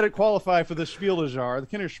games that qualify for the Spiel des Jahres,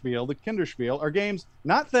 the Kinderspiel, are games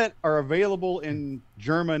not that are available in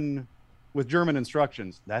German with German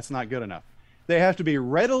instructions. That's not good enough. They have to be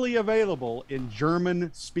readily available in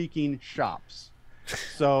German-speaking shops.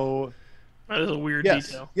 So that is a weird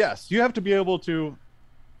detail. Yes, you have to be able to.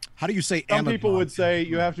 How do you say Some Amazon? people would say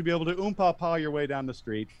you have to be able to oom-pa-pa your way down the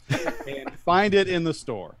street and find it in the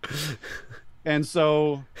store. And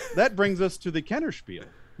so that brings us to the Kennerspiel,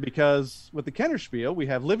 because with the Kennerspiel, we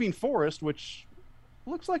have Living Forest, which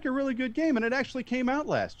looks like a really good game, and it actually came out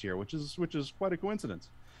last year, which is quite a coincidence.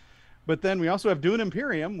 But then we also have Dune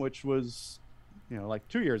Imperium, which was, like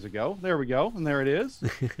 2 years ago. There we go, and there it is.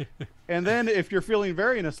 And then if you're feeling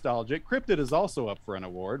very nostalgic, Cryptid is also up for an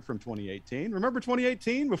award from 2018. Remember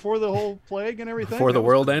 2018, before the whole plague and everything? Before the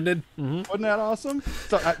world ended? Mm-hmm. Wasn't that awesome?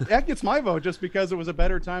 So that gets my vote, just because it was a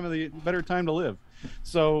better time to live.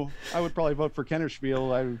 So I would probably vote for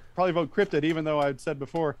Kennerspiel. I would probably vote Cryptid, even though I'd said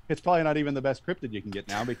before, it's probably not even the best Cryptid you can get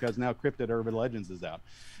now, because now Cryptid Urban Legends is out.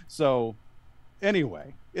 So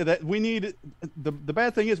anyway, that we need the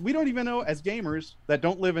bad thing is we don't even know, as gamers that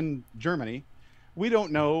don't live in Germany, we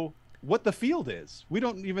don't know what the field is. We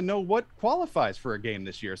don't even know what qualifies for a game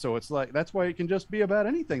this year. So it's like, that's why it can just be about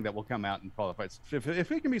anything that will come out and qualify. If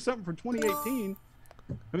it can be something from 2018,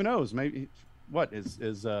 who knows? Maybe what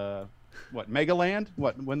Megaland?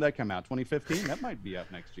 When did that come out? 2015? That might be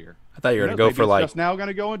up next year. I thought you were going to go for like. Just now going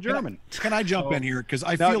to go in German. Can I jump in here? Because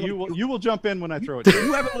I feel you will jump in when I throw it to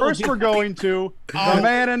you. First, we're going to the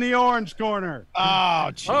man in the orange corner.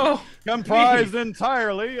 Comprised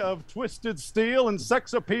entirely of twisted steel and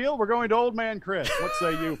sex appeal. We're going to Old Man Chris. What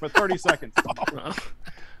say you for 30 seconds?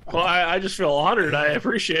 Well, I just feel honored. I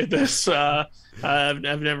appreciate this. I've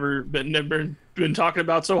never been talking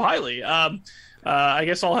about so highly. I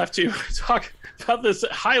guess I'll have to talk about this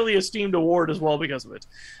highly esteemed award as well because of it.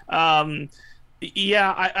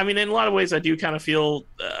 Yeah, I mean, in a lot of ways, I do kind of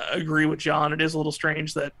agree with John. It is a little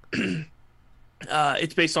strange that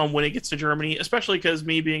it's based on when it gets to Germany, especially because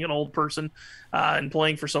me being an old person and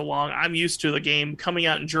playing for so long, I'm used to the game coming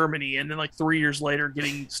out in Germany and then like 3 years later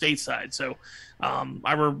getting stateside. So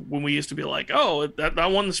I remember when we used to be like, oh,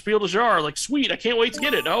 that won the Spiel des Jahres, like, sweet, I can't wait to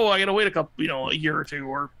get it. Oh, I got to wait a year or two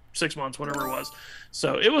or 6 months, whatever it was.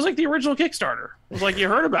 So it was like the original Kickstarter. It was like you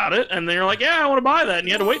heard about it and then you're like, yeah, I want to buy that, and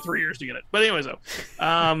you had to wait 3 years to get it. But anyways,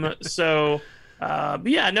 but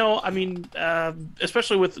yeah, no, I mean,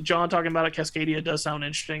 especially with John talking about it, Cascadia does sound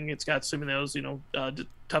interesting. It's got some of those,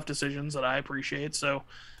 tough decisions that I appreciate. So,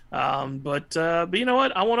 but you know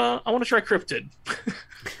what? I want to try Cryptid.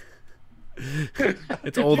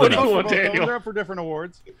 It's old enough. Those are up for different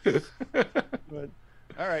awards. But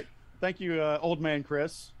all right. Thank you, Old Man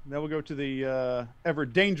Chris. Now we'll go to the ever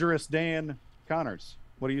dangerous Dan Connors.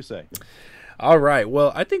 What do you say? All right.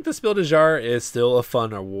 Well, I think the Spiel des Jahres is still a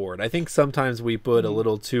fun award. I think sometimes we put a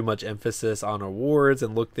little too much emphasis on awards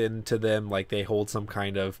and looked into them like they hold some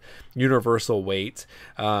kind of universal weight.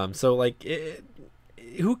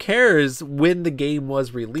 Who cares when the game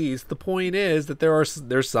was released? The point is that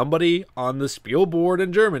there's somebody on the Spiel board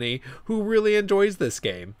in Germany who really enjoys this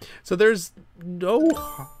game. So there's no,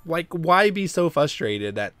 why be so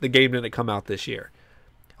frustrated that the game didn't come out this year?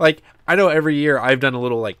 like, I know every year I've done a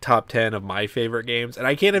little like top 10 of my favorite games, and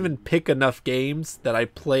I can't even pick enough games that I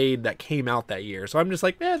played that came out that year. So I'm just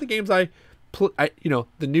like, the games the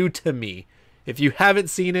new to me. If you haven't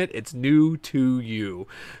seen it, it's new to you.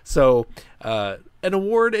 So an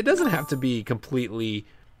award, it doesn't have to be completely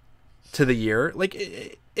to the year. Like,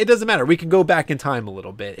 it doesn't matter. We can go back in time a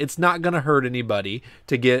little bit. It's not going to hurt anybody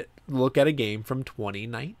to look at a game from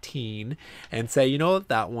 2019 and say,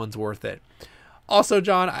 that one's worth it. Also,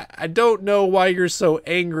 John, I don't know why you're so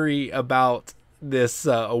angry about this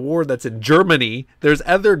award that's in Germany. There's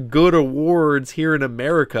other good awards here in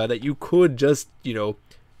America that you could just,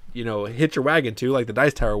 hit your wagon to, like the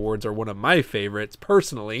Dice Tower Awards are one of my favorites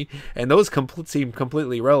personally, and those seem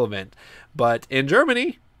completely relevant. But in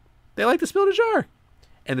Germany, they like the Spiel des Jahres.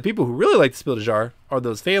 And the people who really like the Spiel des Jahres are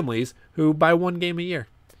those families who buy one game a year.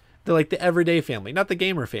 They're like the everyday family, not the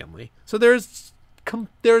gamer family. So there's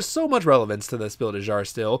so much relevance to the Spiel des Jahres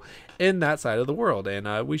still in that side of the world,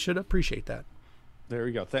 and we should appreciate that. There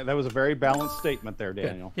we go. That was a very balanced statement there,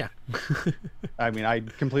 Daniel. Yeah. I mean, I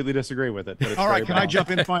completely disagree with it. But it's All right, very can I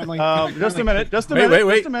jump in finally? Just a minute. Just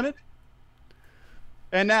a minute.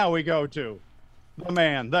 And now we go to the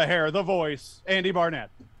man, the hair, the voice, Andy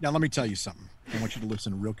Barnett. Now, let me tell you something. I want you to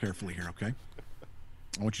listen real carefully here, okay?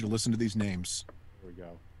 I want you to listen to these names. Here we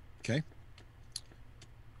go. Okay?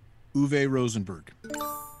 Uwe Rosenberg.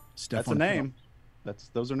 That's a name.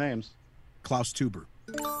 Those are names. Klaus Tuber.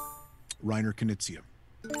 Rainer Knizia.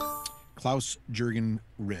 Klaus-Jürgen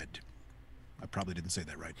Red. I probably didn't say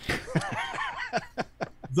that right.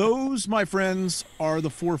 Those, my friends, are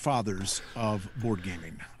the forefathers of board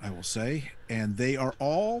gaming, I will say. And they are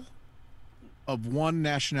all of one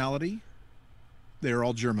nationality. They are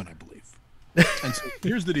all German, I believe. And so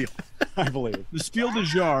here's the deal. I believe. The Spiel des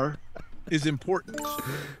Jahres is important.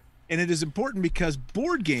 And it is important because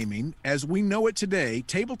board gaming, as we know it today,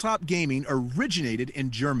 tabletop gaming originated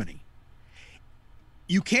in Germany.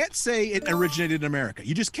 You can't say it originated in America.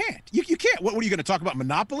 You just can't. You can't. What are you going to talk about?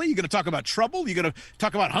 Monopoly? You're going to talk about Trouble? You're going to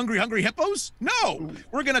talk about Hungry Hippos? No.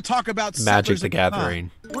 We're going to talk about Magic the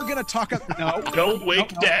Gathering. We're going to talk about... No. Don't wake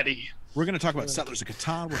Daddy. We're going to talk about Settlers of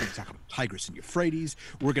Catan. We're going to talk about Tigris and Euphrates.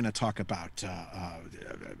 We're going to talk about...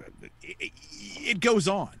 it goes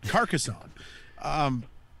on. Carcassonne.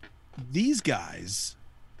 These guys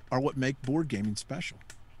are what make board gaming special.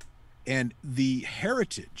 And the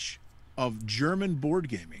heritage of German board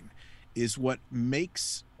gaming is what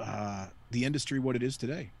makes the industry what it is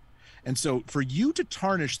today. And so for you to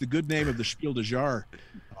tarnish the good name of the Spiel des Jahres,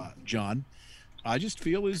 John, I just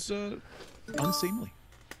feel is unseemly.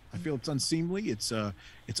 I feel it's unseemly. It's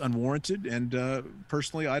unwarranted. And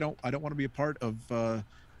personally, I don't want to be a part of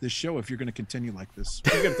this show if you're going to continue like this.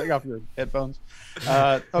 You're going to take off your headphones.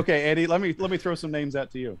 Okay, Eddie, let me throw some names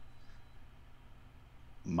out to you.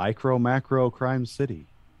 Macro Crime City.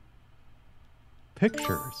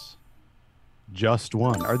 Pictures. Just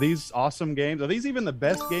One. Are these awesome games? Are these even the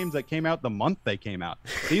best games that came out the month they came out?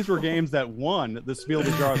 These were games that won the Spiel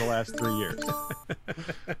des Jahres the last 3 years.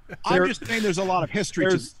 I'm just saying there's a lot of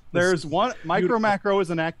history. There's one. Macro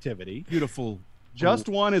is an activity. Beautiful. Just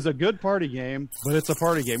One is a good party game, but it's a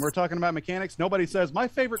party game. We're talking about mechanics. Nobody says, my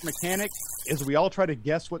favorite mechanic is we all try to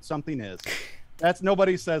guess what something is.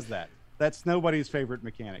 Nobody says that. That's nobody's favorite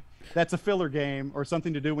mechanic. That's a filler game or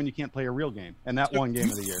something to do when you can't play a real game. And that one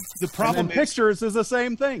game of the year. The problem is, Pictures is the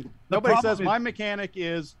same thing. Nobody says my mechanic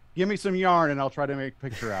is give me some yarn and I'll try to make a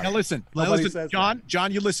picture out. Now listen,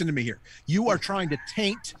 John, you listen to me here. You are trying to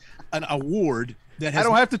taint an award that has... I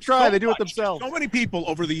don't have to try. They do it themselves. So many people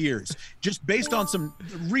over the years, just based on some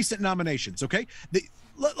recent nominations, okay?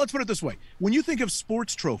 Let's put it this way. When you think of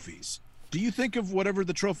sports trophies, do you think of whatever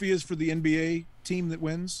the trophy is for the NBA team that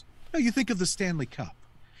wins? No, you think of the Stanley Cup.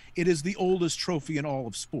 It is the oldest trophy in all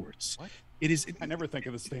of sports. What? It is. I never think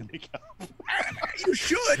of the Stanley Cup. You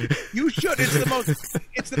should. You should.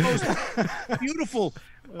 It's the most beautiful,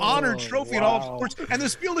 honored trophy in all of sports. And the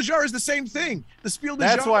Spiel des Jahres is the same thing. The Spiel des Jahres.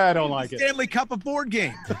 That's why I don't like it. Stanley Cup of board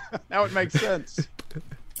game. Now it makes sense.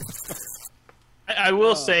 I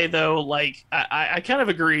will say though, like I kind of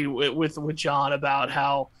agree with John about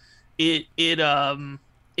how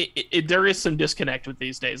there is some disconnect with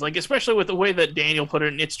these days, like especially with the way that Daniel put it,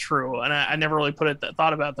 and it's true, and I never really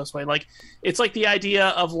thought about it this way. Like it's like the idea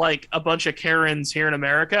of like a bunch of Karens here in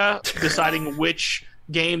America deciding which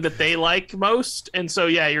game that they like most, and so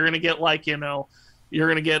yeah, you're gonna get like you're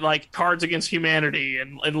gonna get like Cards Against Humanity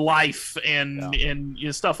and Life and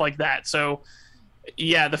stuff like that. So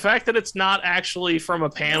yeah, the fact that it's not actually from a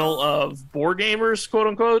panel of board gamers, quote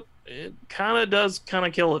unquote, it does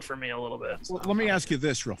kill it for me a little bit. Well, let me ask you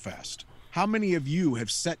this real fast. How many of you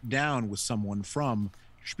have sat down with someone from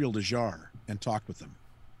Spiel de Jahres and talked with them?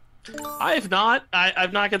 I have not.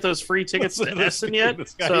 I've not got those free tickets to Essen yet.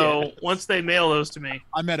 So once they mail those to me,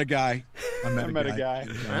 I met a guy. I met a guy.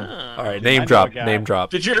 All right, name drop. Name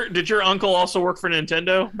drop. Did your uncle also work for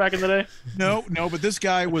Nintendo back in the day? No, but this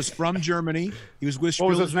guy was from Germany. He was with. What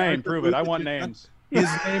was his name? Prove it. I want names. His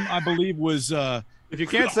name, I believe, was. If you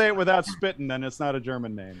can't say it without spitting, then it's not a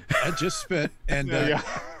German name. I just spit, and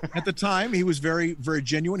at the time he was very, very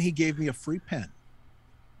genuine. He gave me a free pen.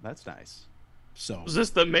 That's nice. So was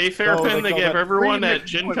this the Mayfair pen they gave everyone at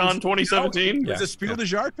Gen Con 2017? It was a Spiel de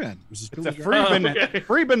Jahres pen. It was a Spiel de Jahres.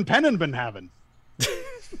 Freeben Pennen been having.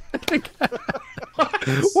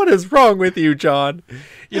 What is wrong with you, John?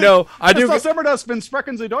 You know, I do. Das bin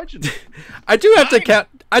sprechen Sie Deutschen. I do have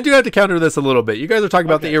to counter this a little bit. You guys are talking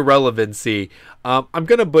about the irrelevancy. I'm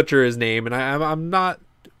gonna butcher his name, and I'm not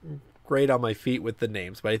great on my feet with the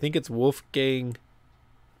names, but I think it's Wolfgang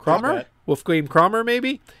Kramer. Wolfgang Kramer,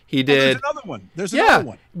 maybe he did. There's another one. There's another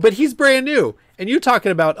one. But he's brand new. And you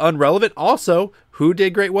talking about unrelevant? Also, who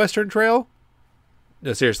did Great Western Trail?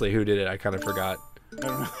 No, seriously, who did it? I kind of forgot. I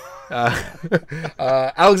don't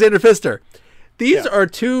know. Alexander Pfister. These are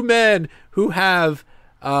two men who have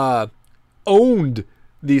owned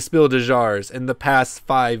the Spiel de Jahres in the past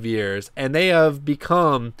 5 years, and they have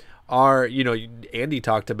become our, Andy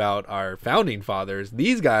talked about our founding fathers.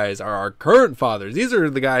 These guys are our current fathers. These are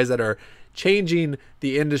the guys that are changing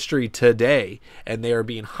the industry today, and they are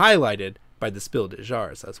being highlighted by the Spiel de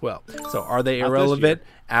Jahres as well. So are they irrelevant?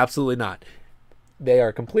 Absolutely not. They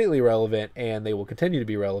are completely relevant, and they will continue to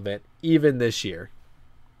be relevant even this year.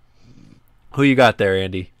 Who you got there,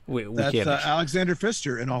 Andy? That's can't. Alexander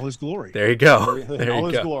Pfister in all his glory. There you go.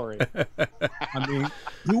 His glory. I mean,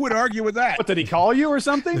 who would argue with that? What, did he call you or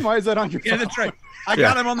something? Why is that on your phone? Yeah, that's right. I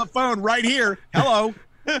got him on the phone right here. Hello,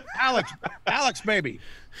 Alex, baby.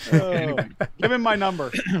 Anyway, give him my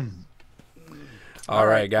number. All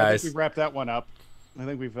right, guys. I think we've wrapped that one up. I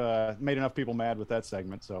think we've made enough people mad with that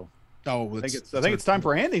segment. So I think it's time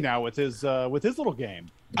for Andy now with his little game.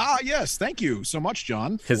 Yes, thank you so much,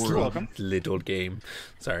 John. His little game.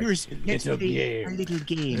 Sorry. Here's little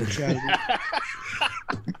game, Charlie.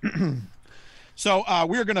 So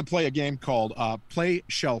we're going to play a game called Play,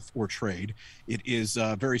 Shelf, or Trade. It is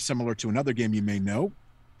very similar to another game you may know.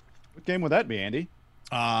 What game would that be, Andy?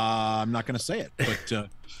 I'm not going to say it, but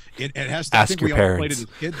it has to. Ask I think your we all parents. played it as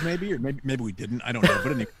kids, maybe, or maybe we didn't. I don't know.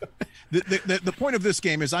 But anyway, the point of this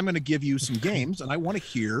game is I'm going to give you some games, and I want to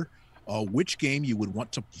hear which game you would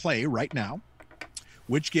want to play right now,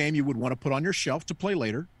 which game you would want to put on your shelf to play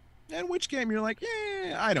later, and which game you're like,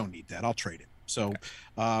 I don't need that. I'll trade it. So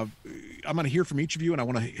I'm going to hear from each of you, and I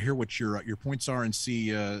want to hear what your points are and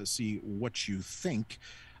see what you think.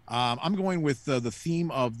 I'm going with the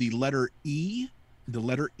theme of the letter E. The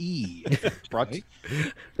letter E.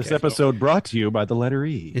 This episode brought to you by the letter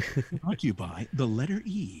E. Brought to you by the letter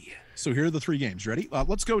E. So here are the three games. Ready?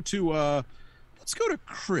 Let's go to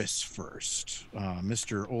Chris first.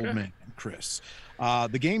 Mr. Old Man Chris.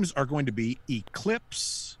 The games are going to be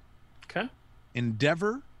Eclipse. Okay.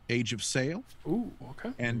 Endeavor, Age of Sail. Ooh,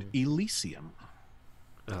 okay. And Elysium.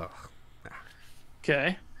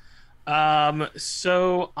 Okay.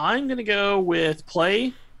 So I'm gonna go with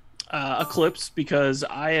Play Eclipse because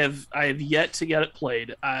I have yet to get it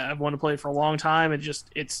played. I've wanted to play it for a long time.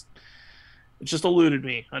 It's just eluded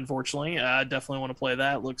me, unfortunately. I definitely want to play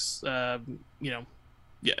that. It looks,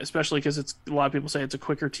 especially because it's a lot of people say it's a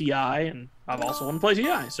quicker TI, and I've also want to play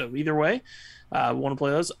TI. So either way, I want to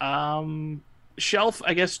play those. Shelf,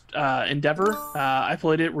 I guess, Endeavor. I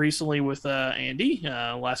played it recently with Andy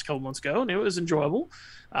last couple months ago, and it was enjoyable.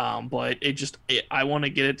 But I want to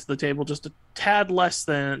get it to the table just a tad less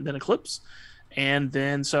than Eclipse. And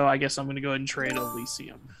then, so I guess I'm going to go ahead and trade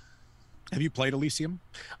Elysium. Have you played Elysium?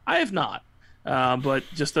 I have not. But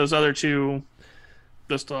just those other two,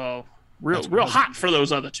 just real hot for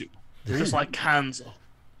those other two. Just like Hanzo.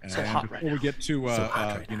 So hot right now. Before we get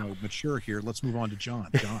to mature here, let's move on to John.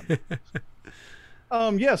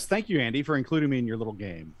 Yes, thank you, Andy, for including me in your little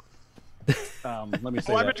game. Let me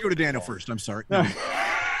say I meant to go to Daniel first. I'm sorry. No.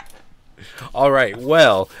 All right.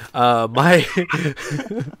 Well, my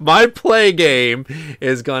play game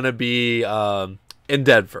is gonna be in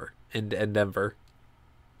Denver. In Denver.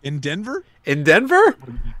 In Denver? In Denver?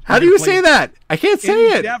 How do you say that? I can't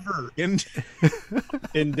say it.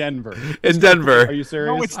 In Denver. In Denver. Are you serious?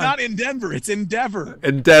 No, it's not in Denver. It's Endeavor.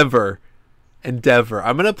 Endeavor.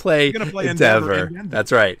 I'm gonna play Endeavor.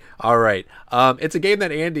 That's right. All right. It's a game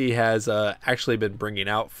that Andy has actually been bringing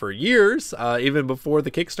out for years, even before the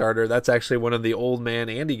Kickstarter. That's actually one of the old man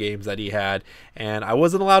Andy games that he had, and I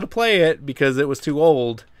wasn't allowed to play it because it was too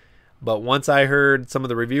old. But once I heard some of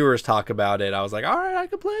the reviewers talk about it, I was like, all right, I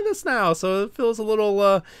can play this now. So it feels a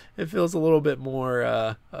little bit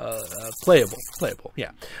more playable.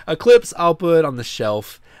 Yeah. Eclipse I'll put on the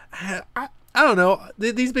shelf. I don't know.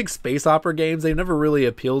 These big space opera games, they've never really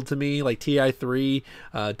appealed to me, like TI3,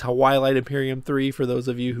 Twilight Imperium 3, for those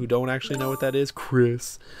of you who don't actually know what that is.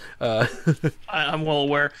 Chris. I'm well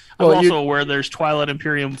aware. I'm also aware there's Twilight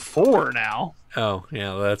Imperium 4 now. Oh,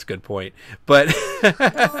 yeah, well, that's a good point. But,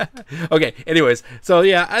 okay, anyways. So,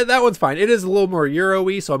 yeah, that one's fine. It is a little more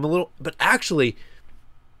Euro-y, so I'm a little... But actually,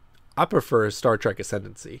 I prefer Star Trek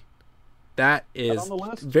Ascendancy. That is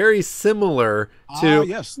very similar to...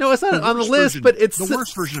 Yes. No, it's not on the list, but it's... The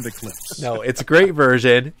worst version of Eclipse. No, it's a great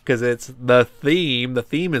version because it's the theme. The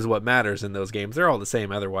theme is what matters in those games. They're all the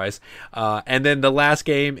same otherwise. And then the last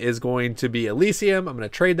game is going to be Elysium. I'm going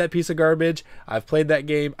to trade that piece of garbage. I've played that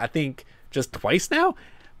game, I think, just twice now.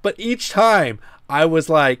 But each time, I was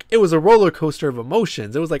like, it was a roller coaster of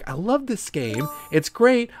emotions. It was like, I love this game. It's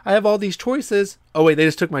great. I have all these choices. Oh, wait, they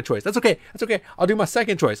just took my choice. That's okay. That's okay. I'll do my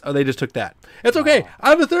second choice. Oh, they just took that. It's okay. I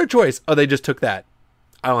have a third choice. Oh, they just took that.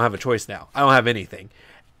 I don't have a choice now. I don't have anything.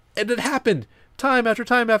 And it happened time after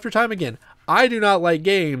time after time again. I do not like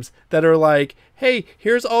games that are like, hey,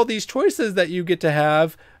 here's all these choices that you get to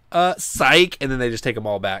have. Psych. And then they just take them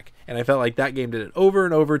all back. And I felt like that game did it over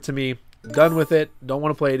and over to me. Done with it. Don't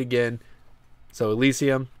want to play it again. So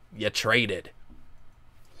Elysium, you traded.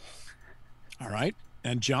 All right.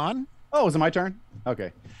 And John? Oh, is it my turn?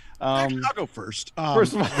 Okay. Actually, I'll go first.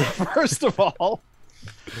 First of all,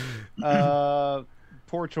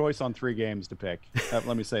 poor choice on 3 games to pick.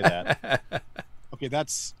 Let me say that. Okay,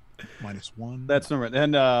 that's -1. That's number.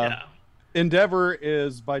 And Endeavor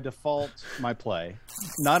is by default my play.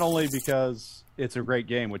 Not only because it's a great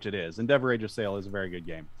game, which it is. Endeavor Age of Sail is a very good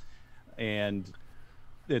game. And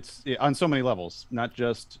it's on so many levels, not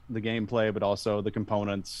just the gameplay, but also the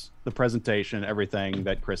components, the presentation, everything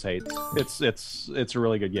that Chris hates. It's a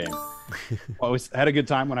really good game. Always had a good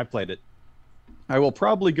time when I played it. I will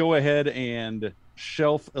probably go ahead and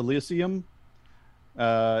shelf Elysium,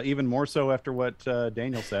 even more so after what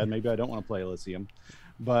Daniel said. Maybe I don't want to play Elysium,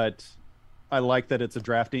 but I like that it's a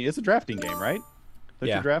drafting game, right?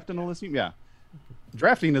 That you draft in Elysium? Yeah.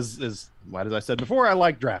 Drafting is what, as I said before, I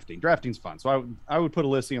like drafting. Drafting's fun. So I would put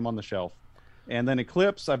Elysium on the shelf. And then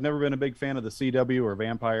Eclipse, I've never been a big fan of the CW or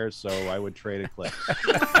vampires, so I would trade Eclipse.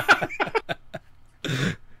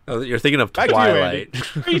 Oh, you're thinking of Twilight.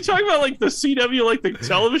 Are you talking about like the CW, like the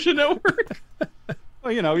television network?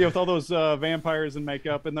 Well, you know, with all those vampires and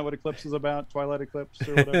makeup, isn't that what Eclipse is about? Twilight Eclipse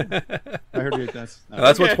or whatever? I heard you.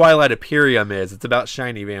 That's what Twilight Imperium is. It's about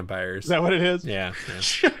shiny vampires. Is that what it is? Yeah.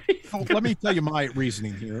 Well, let me tell you my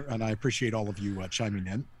reasoning here, and I appreciate all of you chiming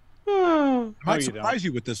in. I might surprise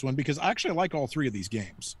you with this one because actually I like all 3 of these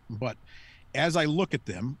games. But as I look at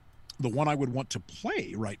them, the one I would want to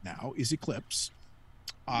play right now is Eclipse.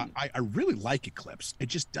 I really like Eclipse. It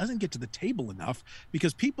just doesn't get to the table enough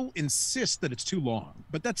because people insist that it's too long.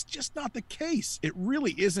 But that's just not the case. It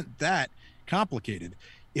really isn't that complicated.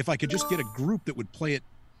 If I could just get a group that would play it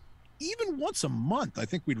even once a month, I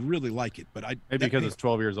think we'd really like it. But maybe because it's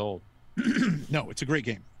 12 years old. No, it's a great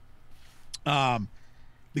game.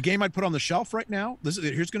 The game I'd put on the shelf right now,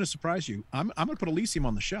 here's going to surprise you. I'm going to put Elysium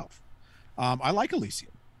on the shelf. I like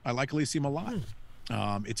Elysium. I like Elysium a lot.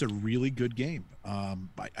 It's a really good game.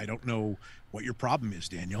 I don't know what your problem is,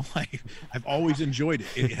 Daniel. I've always enjoyed it.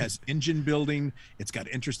 It has engine building. It's got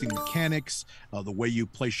interesting mechanics. The way you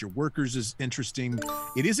place your workers is interesting.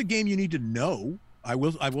 It is a game you need to know. I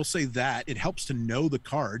will say that it helps to know the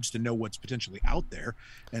cards, to know what's potentially out there.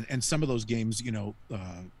 And some of those games, you know,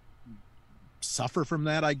 suffer from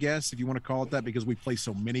that, I guess, if you want to call it that, because we play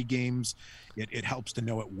so many games. It helps to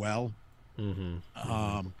know it well.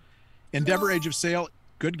 Endeavor Age of Sail,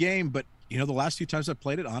 good game, but you know, the last few times I've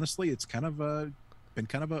played it, honestly, it's kind of been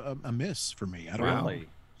kind of a miss for me. I don't know.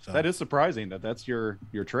 So, that is surprising that's your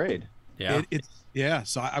trade. Yeah.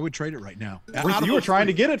 So I would trade it right now. You were trying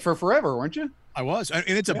to get it for forever, weren't you? I was, and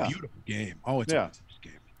it's a beautiful game. Oh, it's a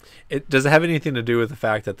beautiful game. Does it have anything to do with the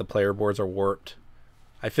fact that the player boards are warped?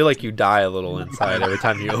 I feel like you die a little inside every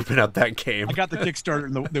time you open up that game. I got the Kickstarter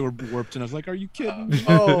and they were warped, and I was like, "Are you kidding?"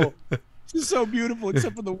 Oh, this is so beautiful,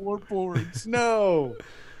 except for the warp boards. No.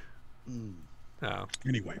 Oh.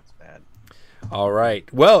 Anyway, that's bad. All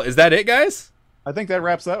right. Well, is that it, guys? I think that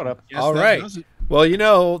wraps that up. Yes, all right. Well, you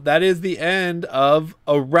know, that is the end of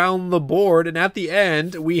Around the Board. And at the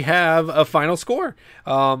end, we have a final score.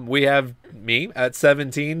 We have me at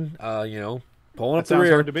 17, pulling up the rear. Sounds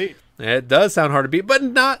hard to beat. It does sound hard to beat, but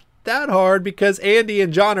not that hard because Andy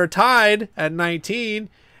and John are tied at 19.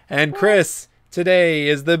 And Chris today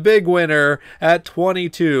is the big winner at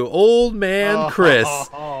 22. Old man Chris.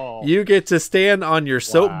 You get to stand on your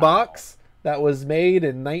soapbox that was made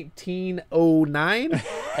in 1909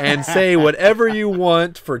 and say whatever you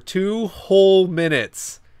want for 2 whole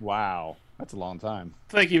minutes. Wow. That's a long time.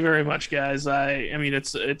 Thank you very much, guys. I mean,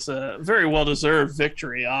 it's a very well-deserved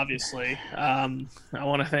victory, obviously. I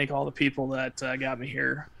want to thank all the people that got me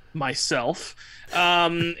here myself. I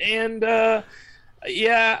want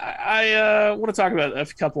to talk about a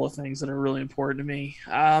couple of things that are really important to me.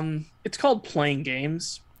 It's called playing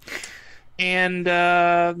games. And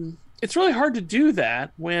it's really hard to do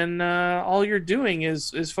that when all you're doing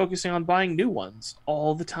is focusing on buying new ones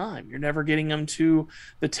all the time. You're never getting them to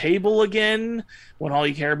the table again when all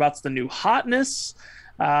you care about is the new hotness.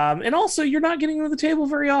 And also, you're not getting them to the table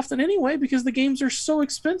very often anyway because the games are so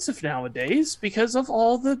expensive nowadays because of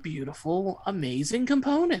all the beautiful, amazing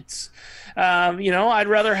components. I'd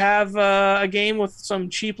rather have a game with some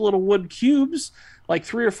cheap little wood cubes, like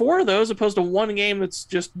 3 or 4 of those, opposed to one game that's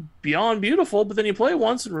just beyond beautiful, but then you play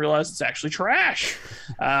once and realize it's actually trash.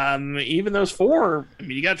 Even those 4, I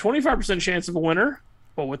mean, you got a 25% chance of a winner,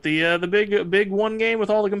 but with the big one game with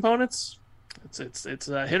all the components, it's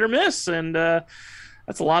a hit or miss, and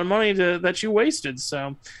that's a lot of money that you wasted.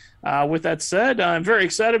 So with that said, I'm very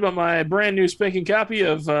excited about my brand new spanking copy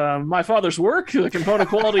of My Father's Work. The component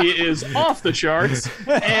quality is off the charts,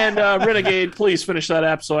 and Renegade, please finish that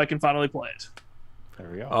app so I can finally play it. There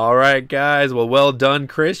we go. All right, guys. Well done,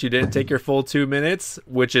 Chris. You didn't take your full 2 minutes,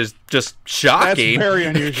 which is just shocking. That's very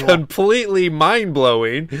unusual. Completely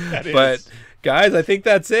mind-blowing. But, guys, I think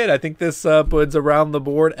that's it. I think this puts Around the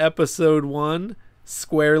Board Episode 1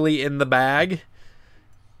 squarely in the bag.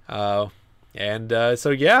 We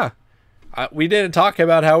didn't talk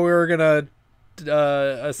about how we were going to see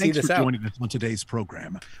Thanks this out. Thanks for joining us on today's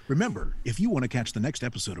program. Remember, if you want to catch the next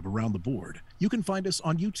episode of Around the Board, you can find us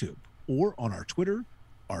on YouTube or on our Twitter,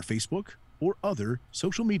 our Facebook, or other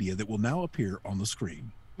social media that will now appear on the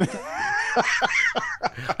screen. I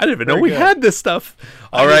didn't even know we had this stuff.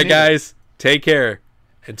 All right, guys. Take care.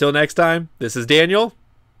 Until next time, this is Daniel.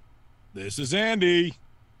 This is Andy.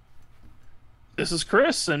 This is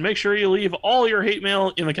Chris, and make sure you leave all your hate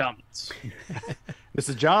mail in the comments. This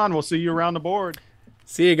is John. We'll see you around the board.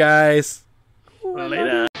 See you guys.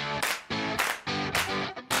 Later.